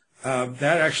Infinity. That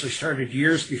actually started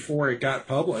years before it got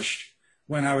published,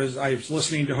 when I was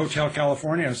listening to Hotel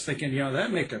California, I was thinking,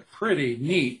 that'd make a pretty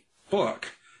neat book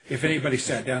if anybody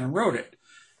sat down and wrote it,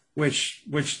 which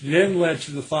then led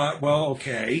to the thought, well,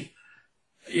 okay,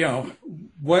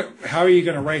 how are you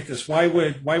going to write this? Why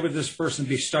would this person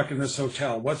be stuck in this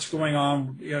hotel? What's going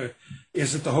on?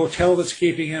 Is it the hotel that's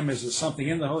keeping him? Is it something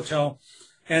in the hotel?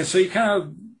 And so you kind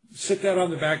of sit that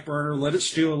on the back burner, let it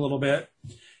stew a little bit.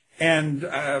 And,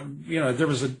 there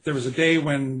was a day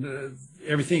when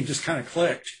everything just kind of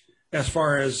clicked as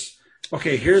far as,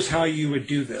 okay, here's how you would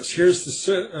do this. Here's the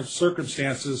set of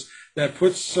circumstances that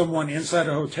puts someone inside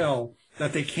a hotel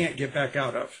that they can't get back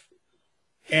out of.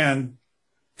 And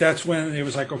that's when it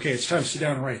was like, okay, it's time to sit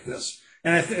down and write this.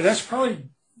 And that's probably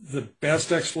the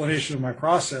best explanation of my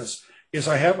process is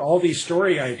I have all these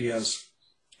story ideas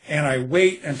and I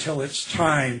wait until it's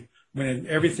time when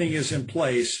everything is in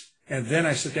place, and then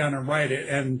I sit down and write it.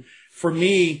 And for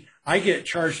me, I get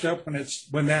charged up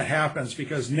when that happens,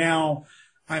 because now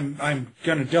I'm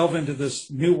going to delve into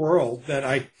this new world that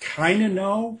I kind of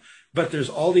know, but there's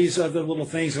all these other little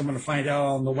things I'm going to find out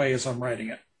on the way as I'm writing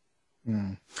it.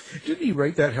 Mm. Didn't he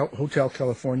write that Hotel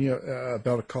California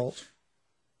about a cult?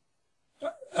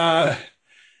 Yeah,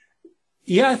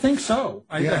 I think so.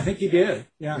 I think he did.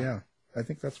 Yeah. Yeah. I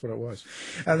think that's what it was.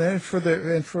 And then for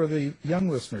the young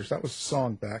listeners, that was a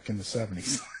song back in the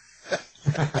 70s.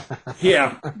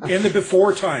 Yeah, in the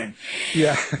before time.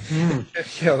 Yeah.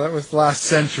 Yeah, that was last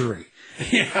century.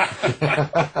 Yeah.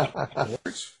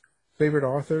 Favorite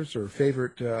authors or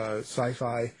favorite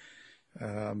sci-fi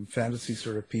fantasy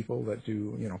sort of people that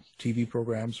do, TV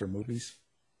programs or movies?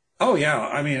 Oh, yeah.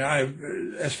 I mean,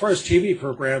 as far as TV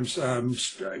programs,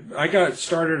 I got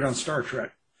started on Star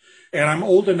Trek. And I'm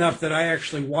old enough that I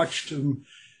actually watched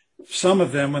some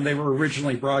of them when they were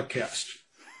originally broadcast.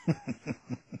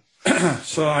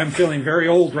 So I'm feeling very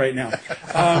old right now.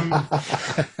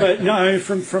 But no, I mean,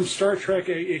 from Star Trek,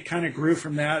 it kind of grew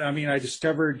from that. I mean, I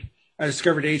discovered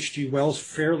H.G. Wells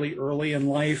fairly early in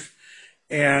life,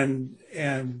 and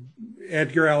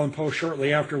Edgar Allan Poe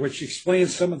shortly after, which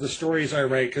explains some of the stories I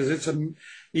write, because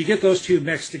you get those two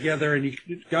mixed together, and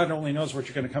God only knows what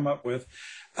you're going to come up with.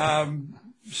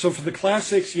 So for the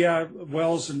classics, yeah,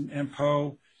 Wells and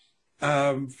Poe.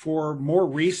 For more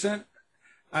recent,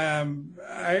 I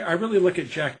really look at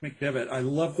Jack McDevitt. I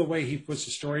love the way he puts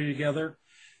the story together.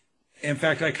 In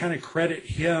fact, I kind of credit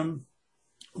him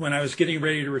when I was getting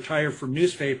ready to retire from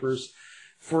newspapers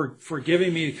for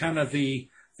giving me kind of the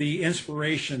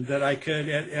inspiration that I could,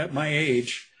 at my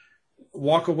age,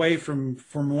 walk away from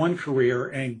one career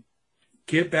and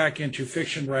get back into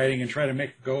fiction writing and try to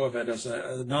make a go of it as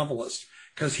a novelist.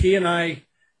 Because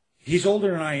he's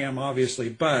older than I am, obviously,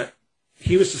 but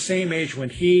he was the same age when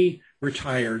he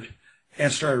retired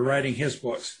and started writing his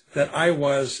books that I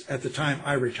was at the time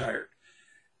I retired.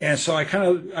 And so I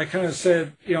kind of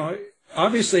said,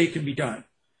 obviously it can be done.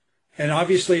 And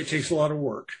obviously it takes a lot of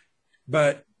work.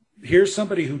 But here's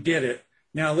somebody who did it.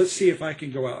 Now let's see if I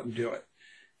can go out and do it.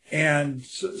 And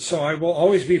so I will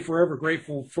always be forever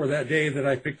grateful for that day that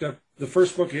I picked up. The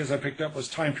first book I picked up was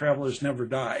Time Travelers Never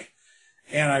Die.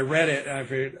 And I read it, and I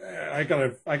figured,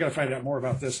 I gotta find out more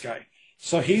about this guy.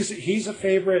 So he's a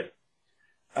favorite.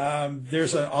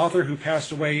 There's an author who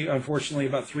passed away, unfortunately,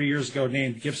 about 3 years ago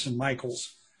named Gibson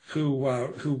Michaels, who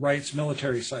writes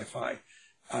military sci-fi.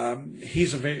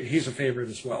 He's a favorite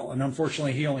as well. And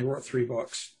unfortunately, he only wrote 3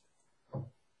 books.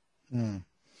 Mm.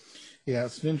 Yeah,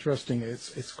 it's interesting.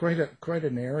 It's quite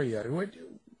an area.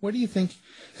 What do you think?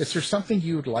 Is there something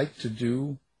you would like to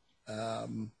do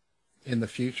in the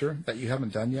future that you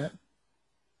haven't done yet?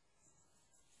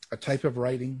 A type of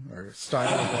writing or a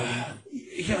style of writing?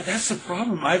 Yeah, that's the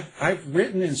problem. I've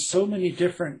written in so many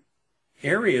different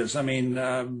areas. I mean,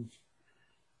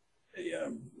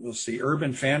 let's see,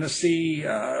 urban fantasy,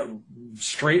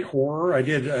 straight horror. I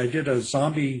did a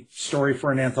zombie story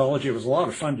for an anthology. It was a lot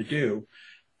of fun to do.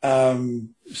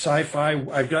 Sci-fi.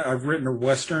 I've written a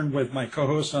Western with my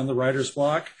co-host on the Writer's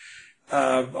Block.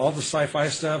 All the sci-fi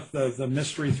stuff, the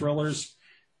mystery thrillers.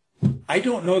 I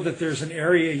don't know that there's an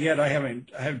area yet I haven't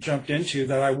jumped into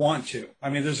that I want to. I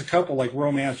mean, there's a couple like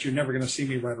romance. You're never going to see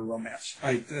me write a romance.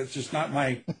 It's just not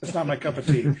my cup of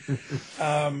tea.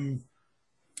 I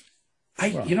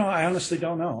honestly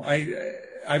don't know.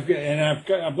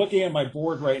 I'm looking at my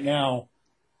board right now.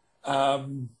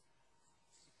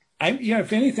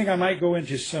 If anything, I might go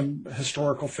into some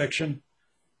historical fiction.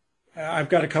 I've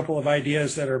got a couple of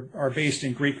ideas that are based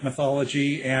in Greek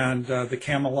mythology and the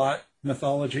Camelot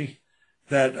mythology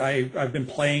that I've been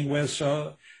playing with.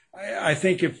 So I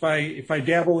think if I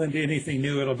dabble into anything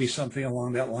new, it'll be something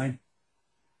along that line.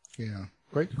 Yeah,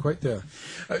 quite the.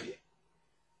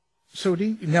 So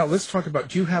now let's talk about,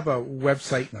 do you have a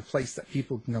website and a place that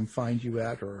people can come find you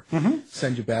at, or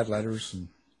send you bad letters? And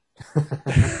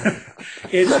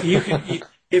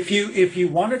if you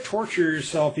want to torture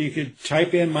yourself, you could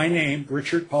type in my name,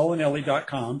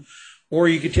 richardpaulinelli.com, or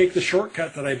you could take the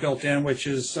shortcut that I built in, which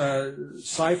is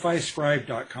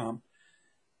sci-fi-scribe.com.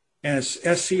 And it's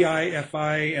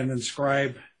SCIFI and then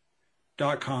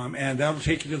scribe.com, and that'll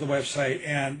take you to the website,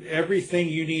 and everything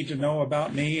you need to know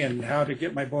about me and how to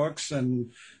get my books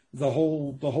and the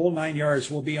whole 9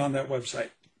 yards will be on that website.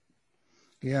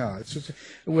 Yeah,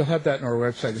 we'll have that on our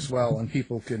website as well, and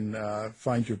people can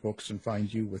find your books and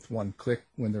find you with one click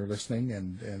when they're listening,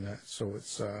 and so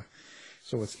it's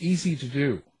easy to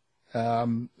do.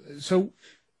 So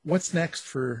what's next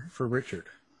for Richard?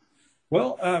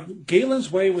 Well,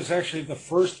 Galen's Way was actually the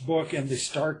first book in the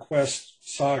StarQuest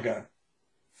saga.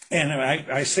 And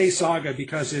I say saga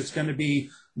because it's going to be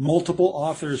multiple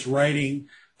authors writing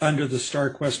under the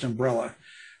StarQuest umbrella.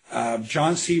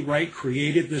 John C. Wright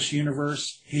created this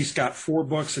universe. He's got 4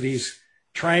 books that he's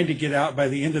trying to get out by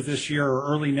the end of this year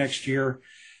or early next year.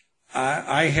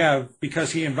 I have,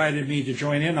 because he invited me to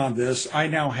join in on this, I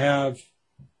now have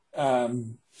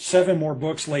 7 more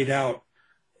books laid out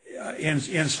in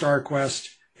StarQuest.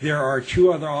 There are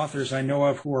 2 other authors I know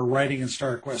of who are writing in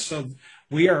StarQuest. So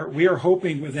we are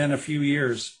hoping within a few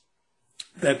years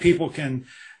that people can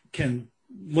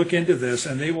look into this,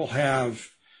 and they will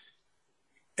have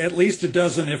at least a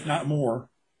dozen, if not more,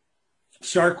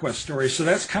 StarQuest stories. So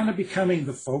that's kind of becoming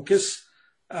the focus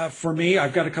for me.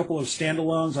 I've got a couple of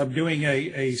standalones. I'm doing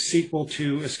a sequel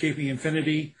to Escaping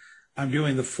Infinity. I'm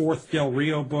doing the 4th Del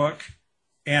Rio book.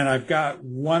 And I've got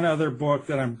one other book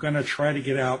that I'm going to try to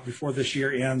get out before this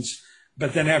year ends.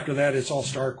 But then after that, it's all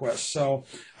StarQuest. So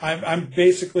I'm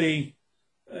basically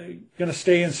going to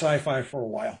stay in sci-fi for a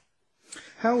while.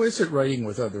 How is it writing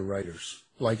with other writers,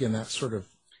 like in that sort of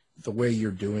the way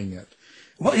you're doing it?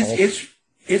 Well,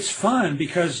 it's fun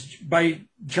because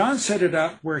John set it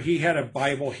up where he had a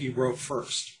Bible he wrote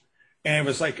first. And it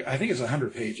was like, I think it's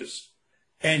 100 pages.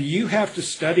 And you have to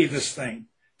study this thing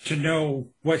to know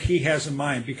what he has in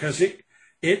mind, because it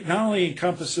not only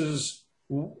encompasses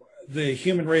the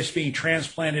human race being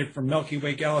transplanted from Milky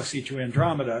Way galaxy to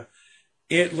Andromeda,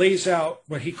 it lays out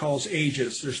what he calls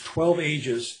ages. There's 12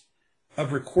 ages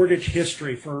of recorded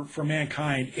history for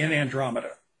mankind in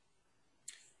Andromeda.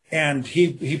 And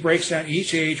he breaks down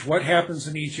each age, what happens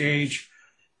in each age,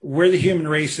 where the human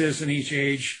race is in each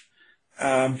age.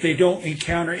 They don't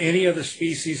encounter any other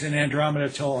species in Andromeda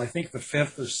till I think the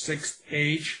 5th or 6th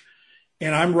age,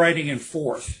 and I'm writing in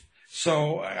 4th.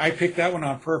 So I picked that one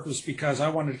on purpose because I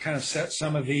wanted to kind of set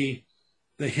some of the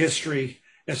history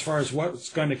as far as what's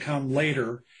going to come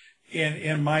later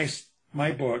in my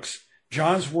books.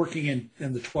 John's working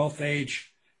in the 12th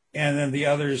age, and then the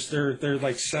others they're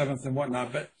like 7th and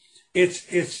whatnot. But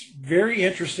it's very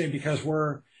interesting because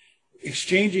we're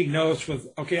exchanging notes with,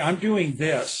 okay, I'm doing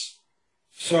this.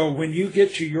 So when you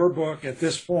get to your book at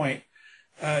this point,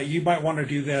 you might want to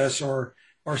do this, or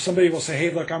somebody will say, hey,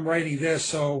 look, I'm writing this,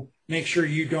 so make sure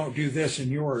you don't do this in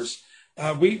yours.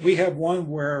 We have one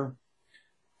where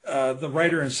the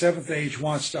writer in 7th age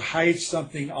wants to hide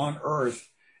something on Earth.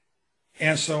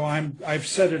 And so I've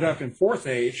set it up in 4th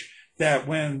age that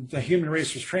when the human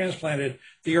race was transplanted,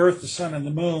 the Earth, the Sun, and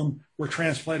the Moon were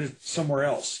transplanted somewhere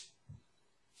else,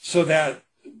 so that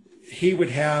he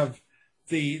would have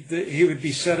he would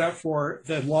be set up for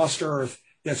the lost Earth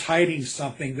that's hiding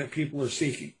something that people are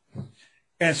seeking.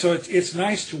 And so it's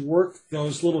nice to work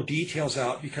those little details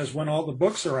out, because when all the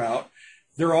books are out,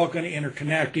 they're all going to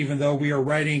interconnect, even though we are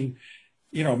writing,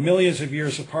 millions of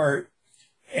years apart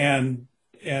and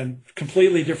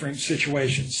completely different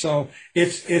situations. So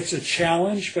it's a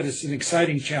challenge, but it's an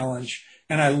exciting challenge.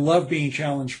 And I love being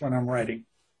challenged when I'm writing.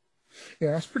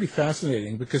 Yeah, that's pretty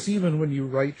fascinating, because even when you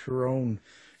write your own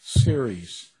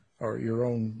series or your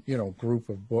own, group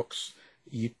of books,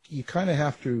 you kind of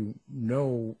have to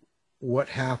know what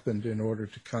happened in order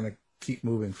to kind of keep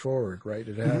moving forward, right?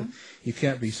 You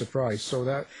can't be surprised. So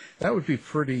that would be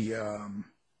pretty,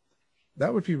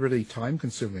 that would be really time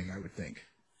consuming, I would think.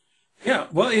 Yeah,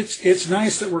 well, it's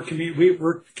nice that we're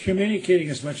communicating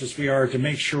as much as we are to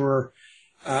make sure,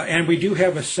 and we do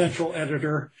have a central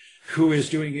editor who is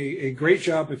doing a great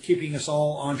job of keeping us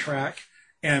all on track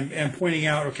and pointing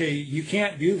out, okay, you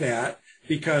can't do that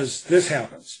because this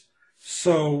happens.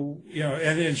 So,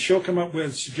 and then she'll come up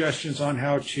with suggestions on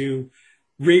how to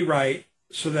rewrite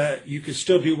so that you can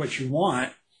still do what you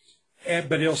want,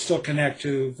 but it'll still connect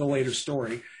to the later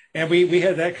story. And we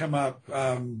had that come up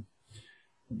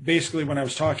basically when I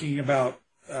was talking about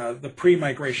the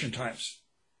pre-migration times.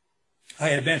 I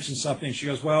had mentioned something. She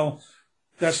goes, well,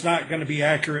 that's not going to be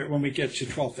accurate when we get to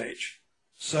 12th age.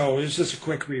 So it's just a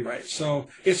quick rewrite. So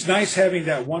it's nice having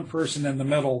that one person in the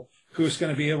middle who's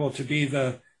going to be able to be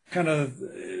the kind of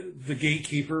the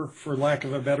gatekeeper, for lack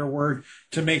of a better word,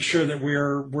 to make sure that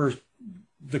we're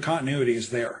the continuity is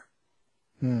there.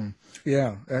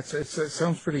 Yeah, it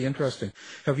sounds pretty interesting.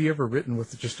 Have you ever written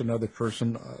with just another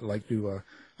person, like do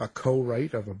a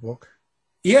co-write of a book?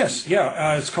 Yes,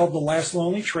 yeah. It's called The Last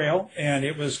Lonely Trail, and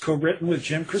it was co-written with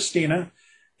Jim Christina.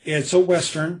 It's a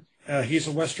Western. He's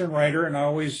a Western writer, and I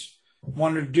always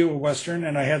wanted to do a Western,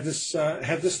 and I had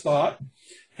this thought.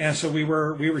 And so we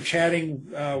were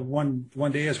chatting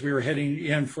one day as we were heading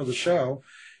in for the show,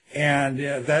 and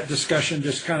that discussion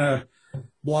just kind of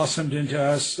blossomed into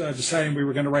us deciding we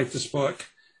were going to write this book.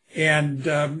 And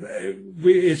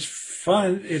it's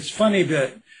fun. It's funny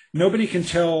that nobody can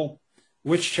tell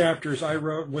which chapters I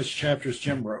wrote, which chapters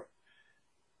Jim wrote.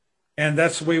 And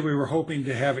that's the way we were hoping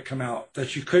to have it come out,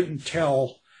 that you couldn't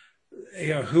tell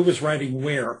who was writing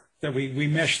where, that we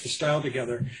meshed the style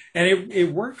together. And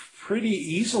it worked pretty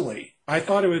easily. I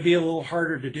thought it would be a little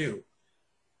harder to do,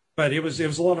 but it was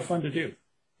a lot of fun to do.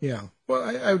 Yeah. Well,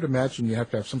 I would imagine you have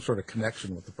to have some sort of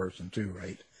connection with the person too,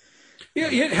 right?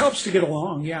 Yeah, it helps to get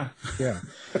along, yeah. Yeah.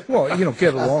 Well,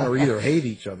 get along or either hate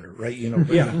each other, right?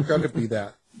 But yeah. You've got to be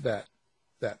that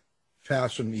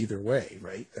passion either way,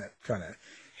 right? That kind of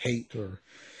hate or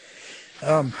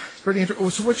pretty interesting.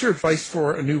 So what's your advice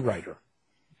for a new writer?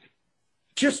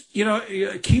 Just,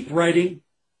 keep writing,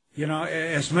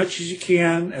 as much as you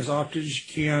can, as often as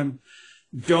you can.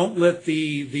 Don't let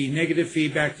the negative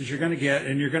feedback that you're going to get,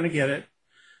 and you're going to get it.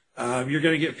 You're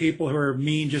going to get people who are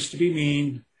mean just to be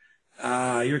mean.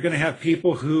 You're going to have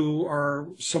people who are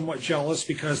somewhat jealous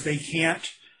because they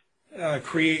can't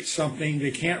create something.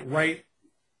 They can't write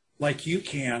like you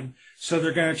can, so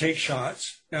they're going to take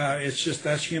shots.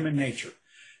 That's human nature.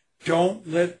 Don't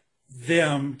let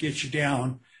them get you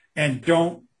down, and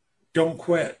don't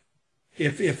quit.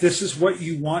 If this is what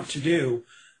you want to do,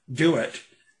 do it.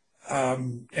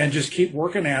 And just keep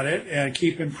working at it and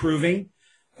keep improving.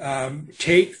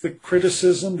 Take the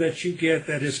criticism that you get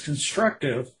that is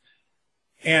constructive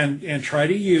and try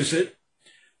to use it.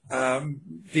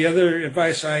 The other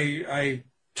advice I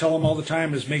tell them all the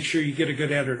time is make sure you get a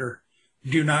good editor.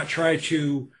 Do not try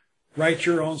to write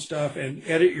your own stuff and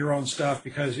edit your own stuff,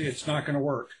 because it's not going to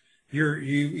work.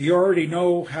 You already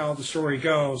know how the story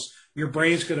goes. Your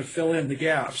brain's going to fill in the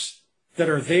gaps that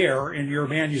are there in your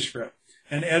manuscript.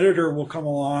 An editor will come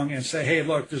along and say, hey,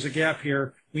 look, there's a gap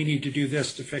here. We need to do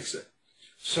this to fix it.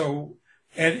 So,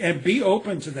 and be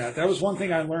open to that. That was one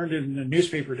thing I learned in the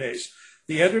newspaper days.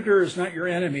 The editor is not your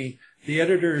enemy. The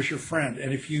editor is your friend.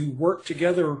 And if you work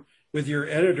together with your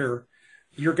editor,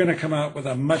 you're going to come out with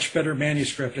a much better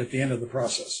manuscript at the end of the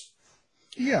process.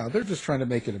 Yeah, they're just trying to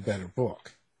make it a better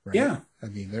book. Right? Yeah. I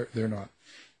mean, they're not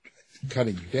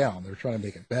cutting you down. They're trying to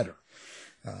make it better.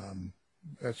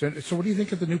 So what do you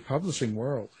think of the new publishing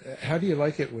world? How do you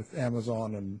like it with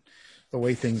Amazon and the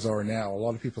way things are now? A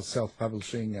lot of people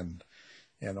self-publishing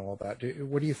and all that.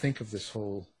 What do you think of this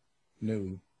whole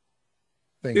new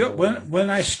thing? When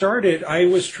I started, I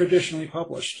was traditionally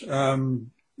published.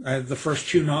 The first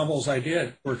 2 novels I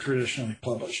did were traditionally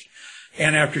published.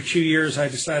 And after 2 years, I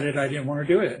decided I didn't want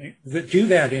to do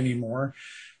that anymore,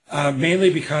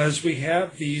 mainly because we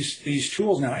have these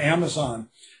tools now. Amazon.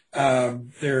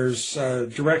 There's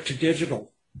direct to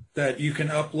digital that you can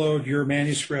upload your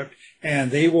manuscript,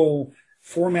 and they will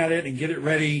format it and get it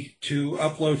ready to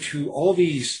upload to all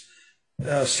these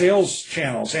sales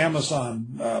channels. Amazon,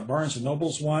 Barnes and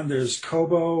Noble's one. There's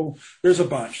Kobo. There's a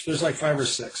bunch. There's like 5 or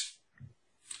 6.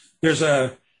 There's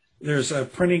a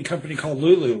printing company called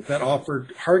Lulu that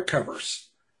offered hardcovers.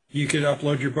 You could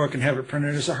upload your book and have it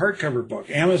printed as a hardcover book.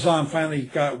 Amazon finally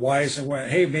got wise and went,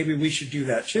 hey, maybe we should do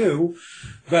that too.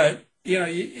 But,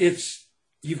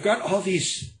 you've got all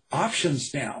these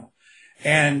options now.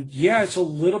 And yeah, it's a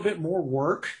little bit more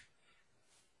work,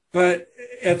 but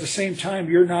at the same time,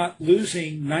 you're not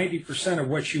losing 90% of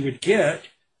what you would get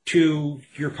to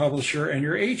your publisher and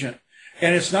your agent.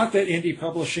 And it's not that indie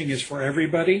publishing is for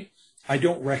everybody. I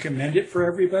don't recommend it for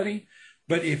everybody.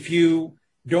 But if you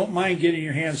don't mind getting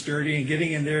your hands dirty and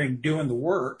getting in there and doing the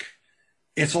work,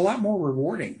 it's a lot more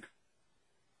rewarding.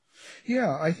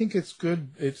 Yeah, I think it's good.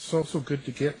 It's also good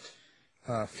to get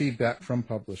feedback from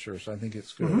publishers. I think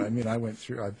it's good. Mm-hmm. I mean,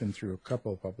 I've been through a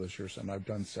couple of publishers, and I've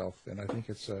done self, and I think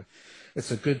it's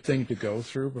a good thing to go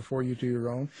through before you do your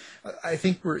own. I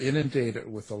think we're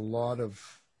inundated with a lot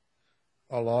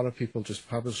of people just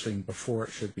publishing before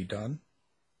it should be done.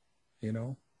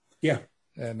 Yeah.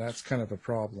 And that's kind of a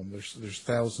problem. There's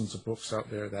thousands of books out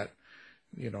there that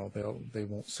they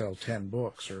won't sell 10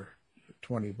 books or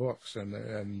 20 books,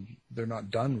 and they're not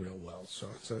done real well. So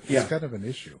it's kind of an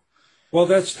issue. Well,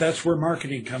 that's where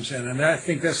marketing comes in, and I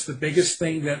think that's the biggest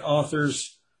thing that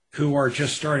authors who are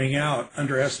just starting out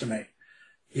underestimate.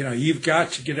 You've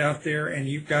got to get out there and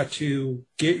you've got to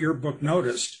get your book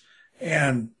noticed,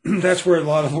 and that's where a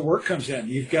lot of the work comes in.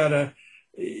 You've got to,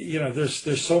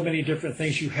 there's so many different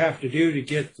things you have to do to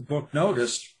get the book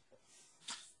noticed.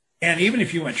 And even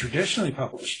if you went traditionally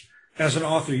published, as an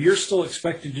author, you're still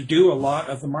expected to do a lot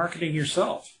of the marketing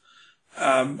yourself.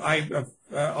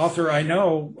 Author I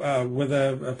know with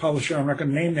a publisher, I'm not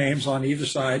going to name names on either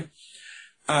side,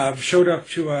 showed up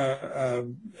to a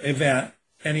event,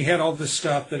 and he had all this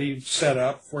stuff that he set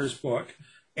up for his book.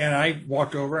 And I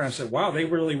walked over and I said, wow, they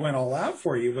really went all out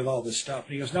for you with all this stuff.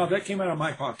 And he goes, no, that came out of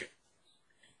my pocket.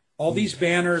 All these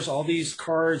banners, all these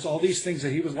cards, all these things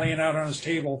that he was laying out on his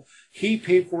table, he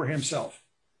paid for himself.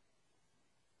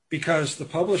 Because the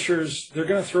publishers, they're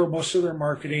going to throw most of their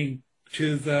marketing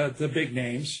to the big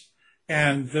names.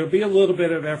 And there'll be a little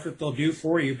bit of effort they'll do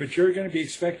for you, but you're going to be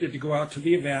expected to go out to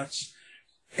the events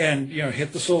and,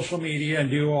 hit the social media and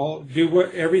do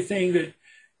everything that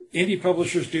indie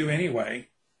publishers do anyway.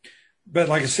 But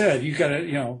like I said, you got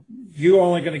to, you're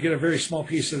only going to get a very small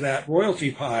piece of that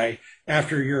royalty pie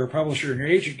after your publisher and your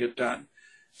agent get done.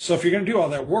 So if you're going to do all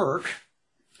that work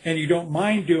and you don't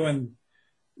mind doing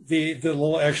the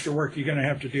little extra work you're going to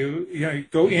have to do,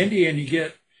 go indie and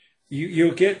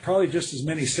you'll get probably just as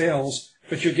many sales,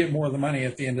 but you'll get more of the money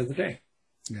at the end of the day.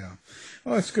 Yeah.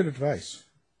 Oh, that's good advice.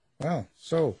 Wow.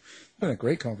 So it's been a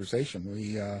great conversation.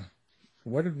 We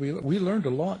learned a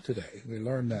lot today. We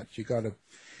learned that you got to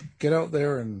get out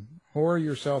there and whore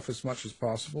yourself as much as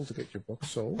possible to get your book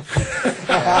sold.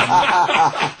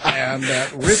 and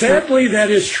sadly, that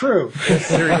is true.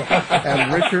 There you go.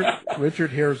 And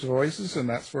Richard hears voices, and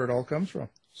that's where it all comes from.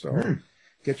 So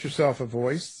get yourself a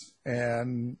voice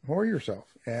and whore yourself,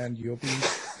 and you'll be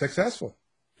successful.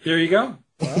 There you go.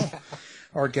 Wow.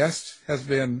 Our guest has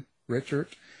been Richard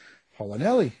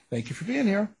Polinelli. Thank you for being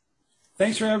here.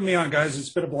 Thanks for having me on, guys. It's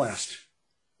been a blast.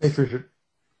 Thanks, Richard.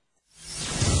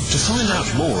 To find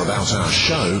out more about our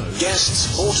show,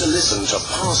 guests, or to listen to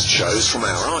past shows from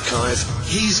our archive,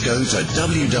 please go to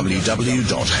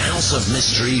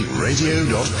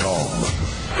www.houseofmysteryradio.com.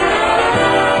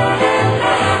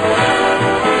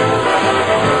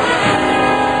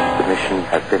 The mission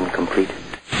has been completed.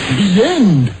 The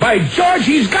end! By George,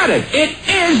 he's got it! It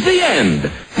is the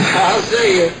end! I'll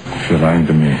see you. If you're lying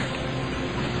to me,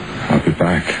 I'll be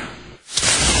back.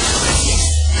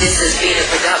 This has been a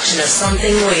production of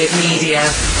Something Weird Media.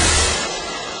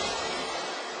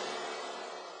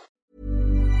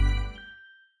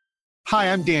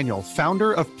 Hi, I'm Daniel,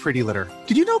 founder of Pretty Litter.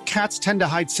 Did you know cats tend to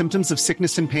hide symptoms of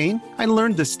sickness and pain? I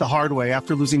learned this the hard way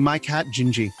after losing my cat,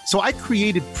 Gingy. So I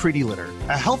created Pretty Litter,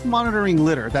 a health monitoring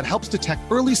litter that helps detect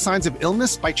early signs of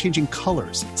illness by changing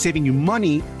colors, saving you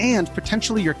money and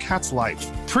potentially your cat's life.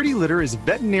 Pretty Litter is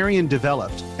veterinarian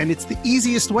developed, and it's the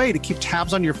easiest way to keep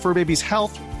tabs on your fur baby's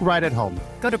health right at home.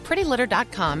 Go to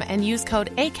prettylitter.com and use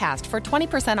code ACAST for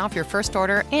 20% off your first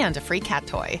order and a free cat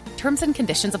toy. Terms and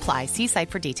conditions apply. See site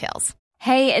for details.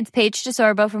 Hey, it's Paige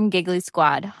DeSorbo from Giggly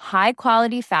Squad. High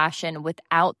quality fashion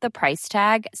without the price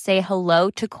tag. Say hello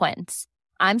to Quince.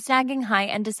 I'm snagging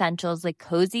high-end essentials like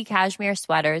cozy cashmere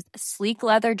sweaters, sleek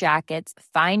leather jackets,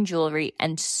 fine jewelry,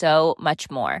 and so much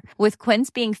more. With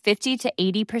Quince being 50 to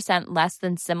 80% less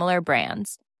than similar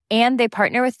brands. And they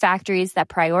partner with factories that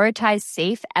prioritize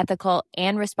safe, ethical,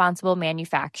 and responsible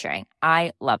manufacturing.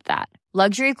 I love that.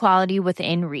 Luxury quality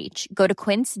within reach. Go to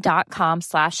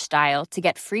quince.com/style to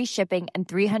get free shipping and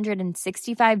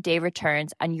 365-day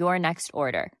returns on your next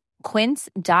order.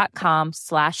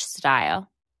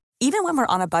 Quince.com/style. Even when we're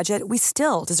on a budget, we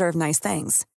still deserve nice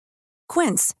things.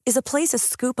 Quince is a place to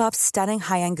scoop up stunning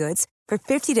high-end goods for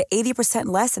 50 to 80%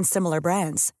 less than similar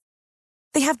brands.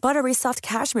 They have buttery soft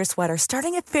cashmere sweaters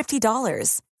starting at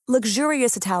 $50,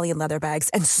 luxurious Italian leather bags,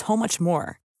 and so much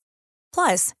more.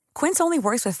 Plus, Quince only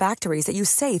works with factories that use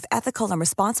safe, ethical, and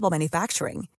responsible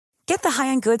manufacturing. Get the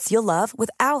high-end goods you'll love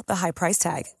without the high price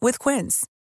tag with Quince.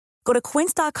 Go to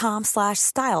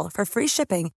quince.com/style for free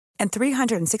shipping and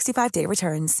 365-day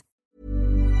returns.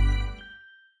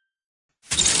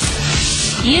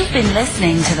 You've been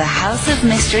listening to the House of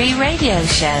Mystery radio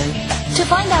show. To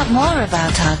find out more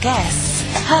about our guests,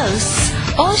 hosts,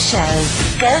 or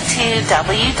shows, go to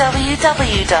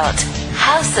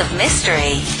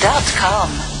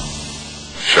www.houseofmystery.com.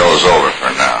 Show's over for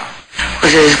now.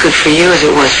 Was it as good for you as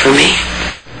it was for me?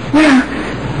 Well,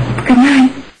 good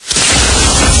night.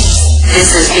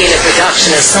 This has been a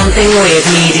production of Something Weird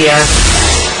Media.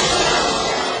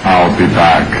 I'll be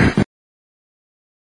back.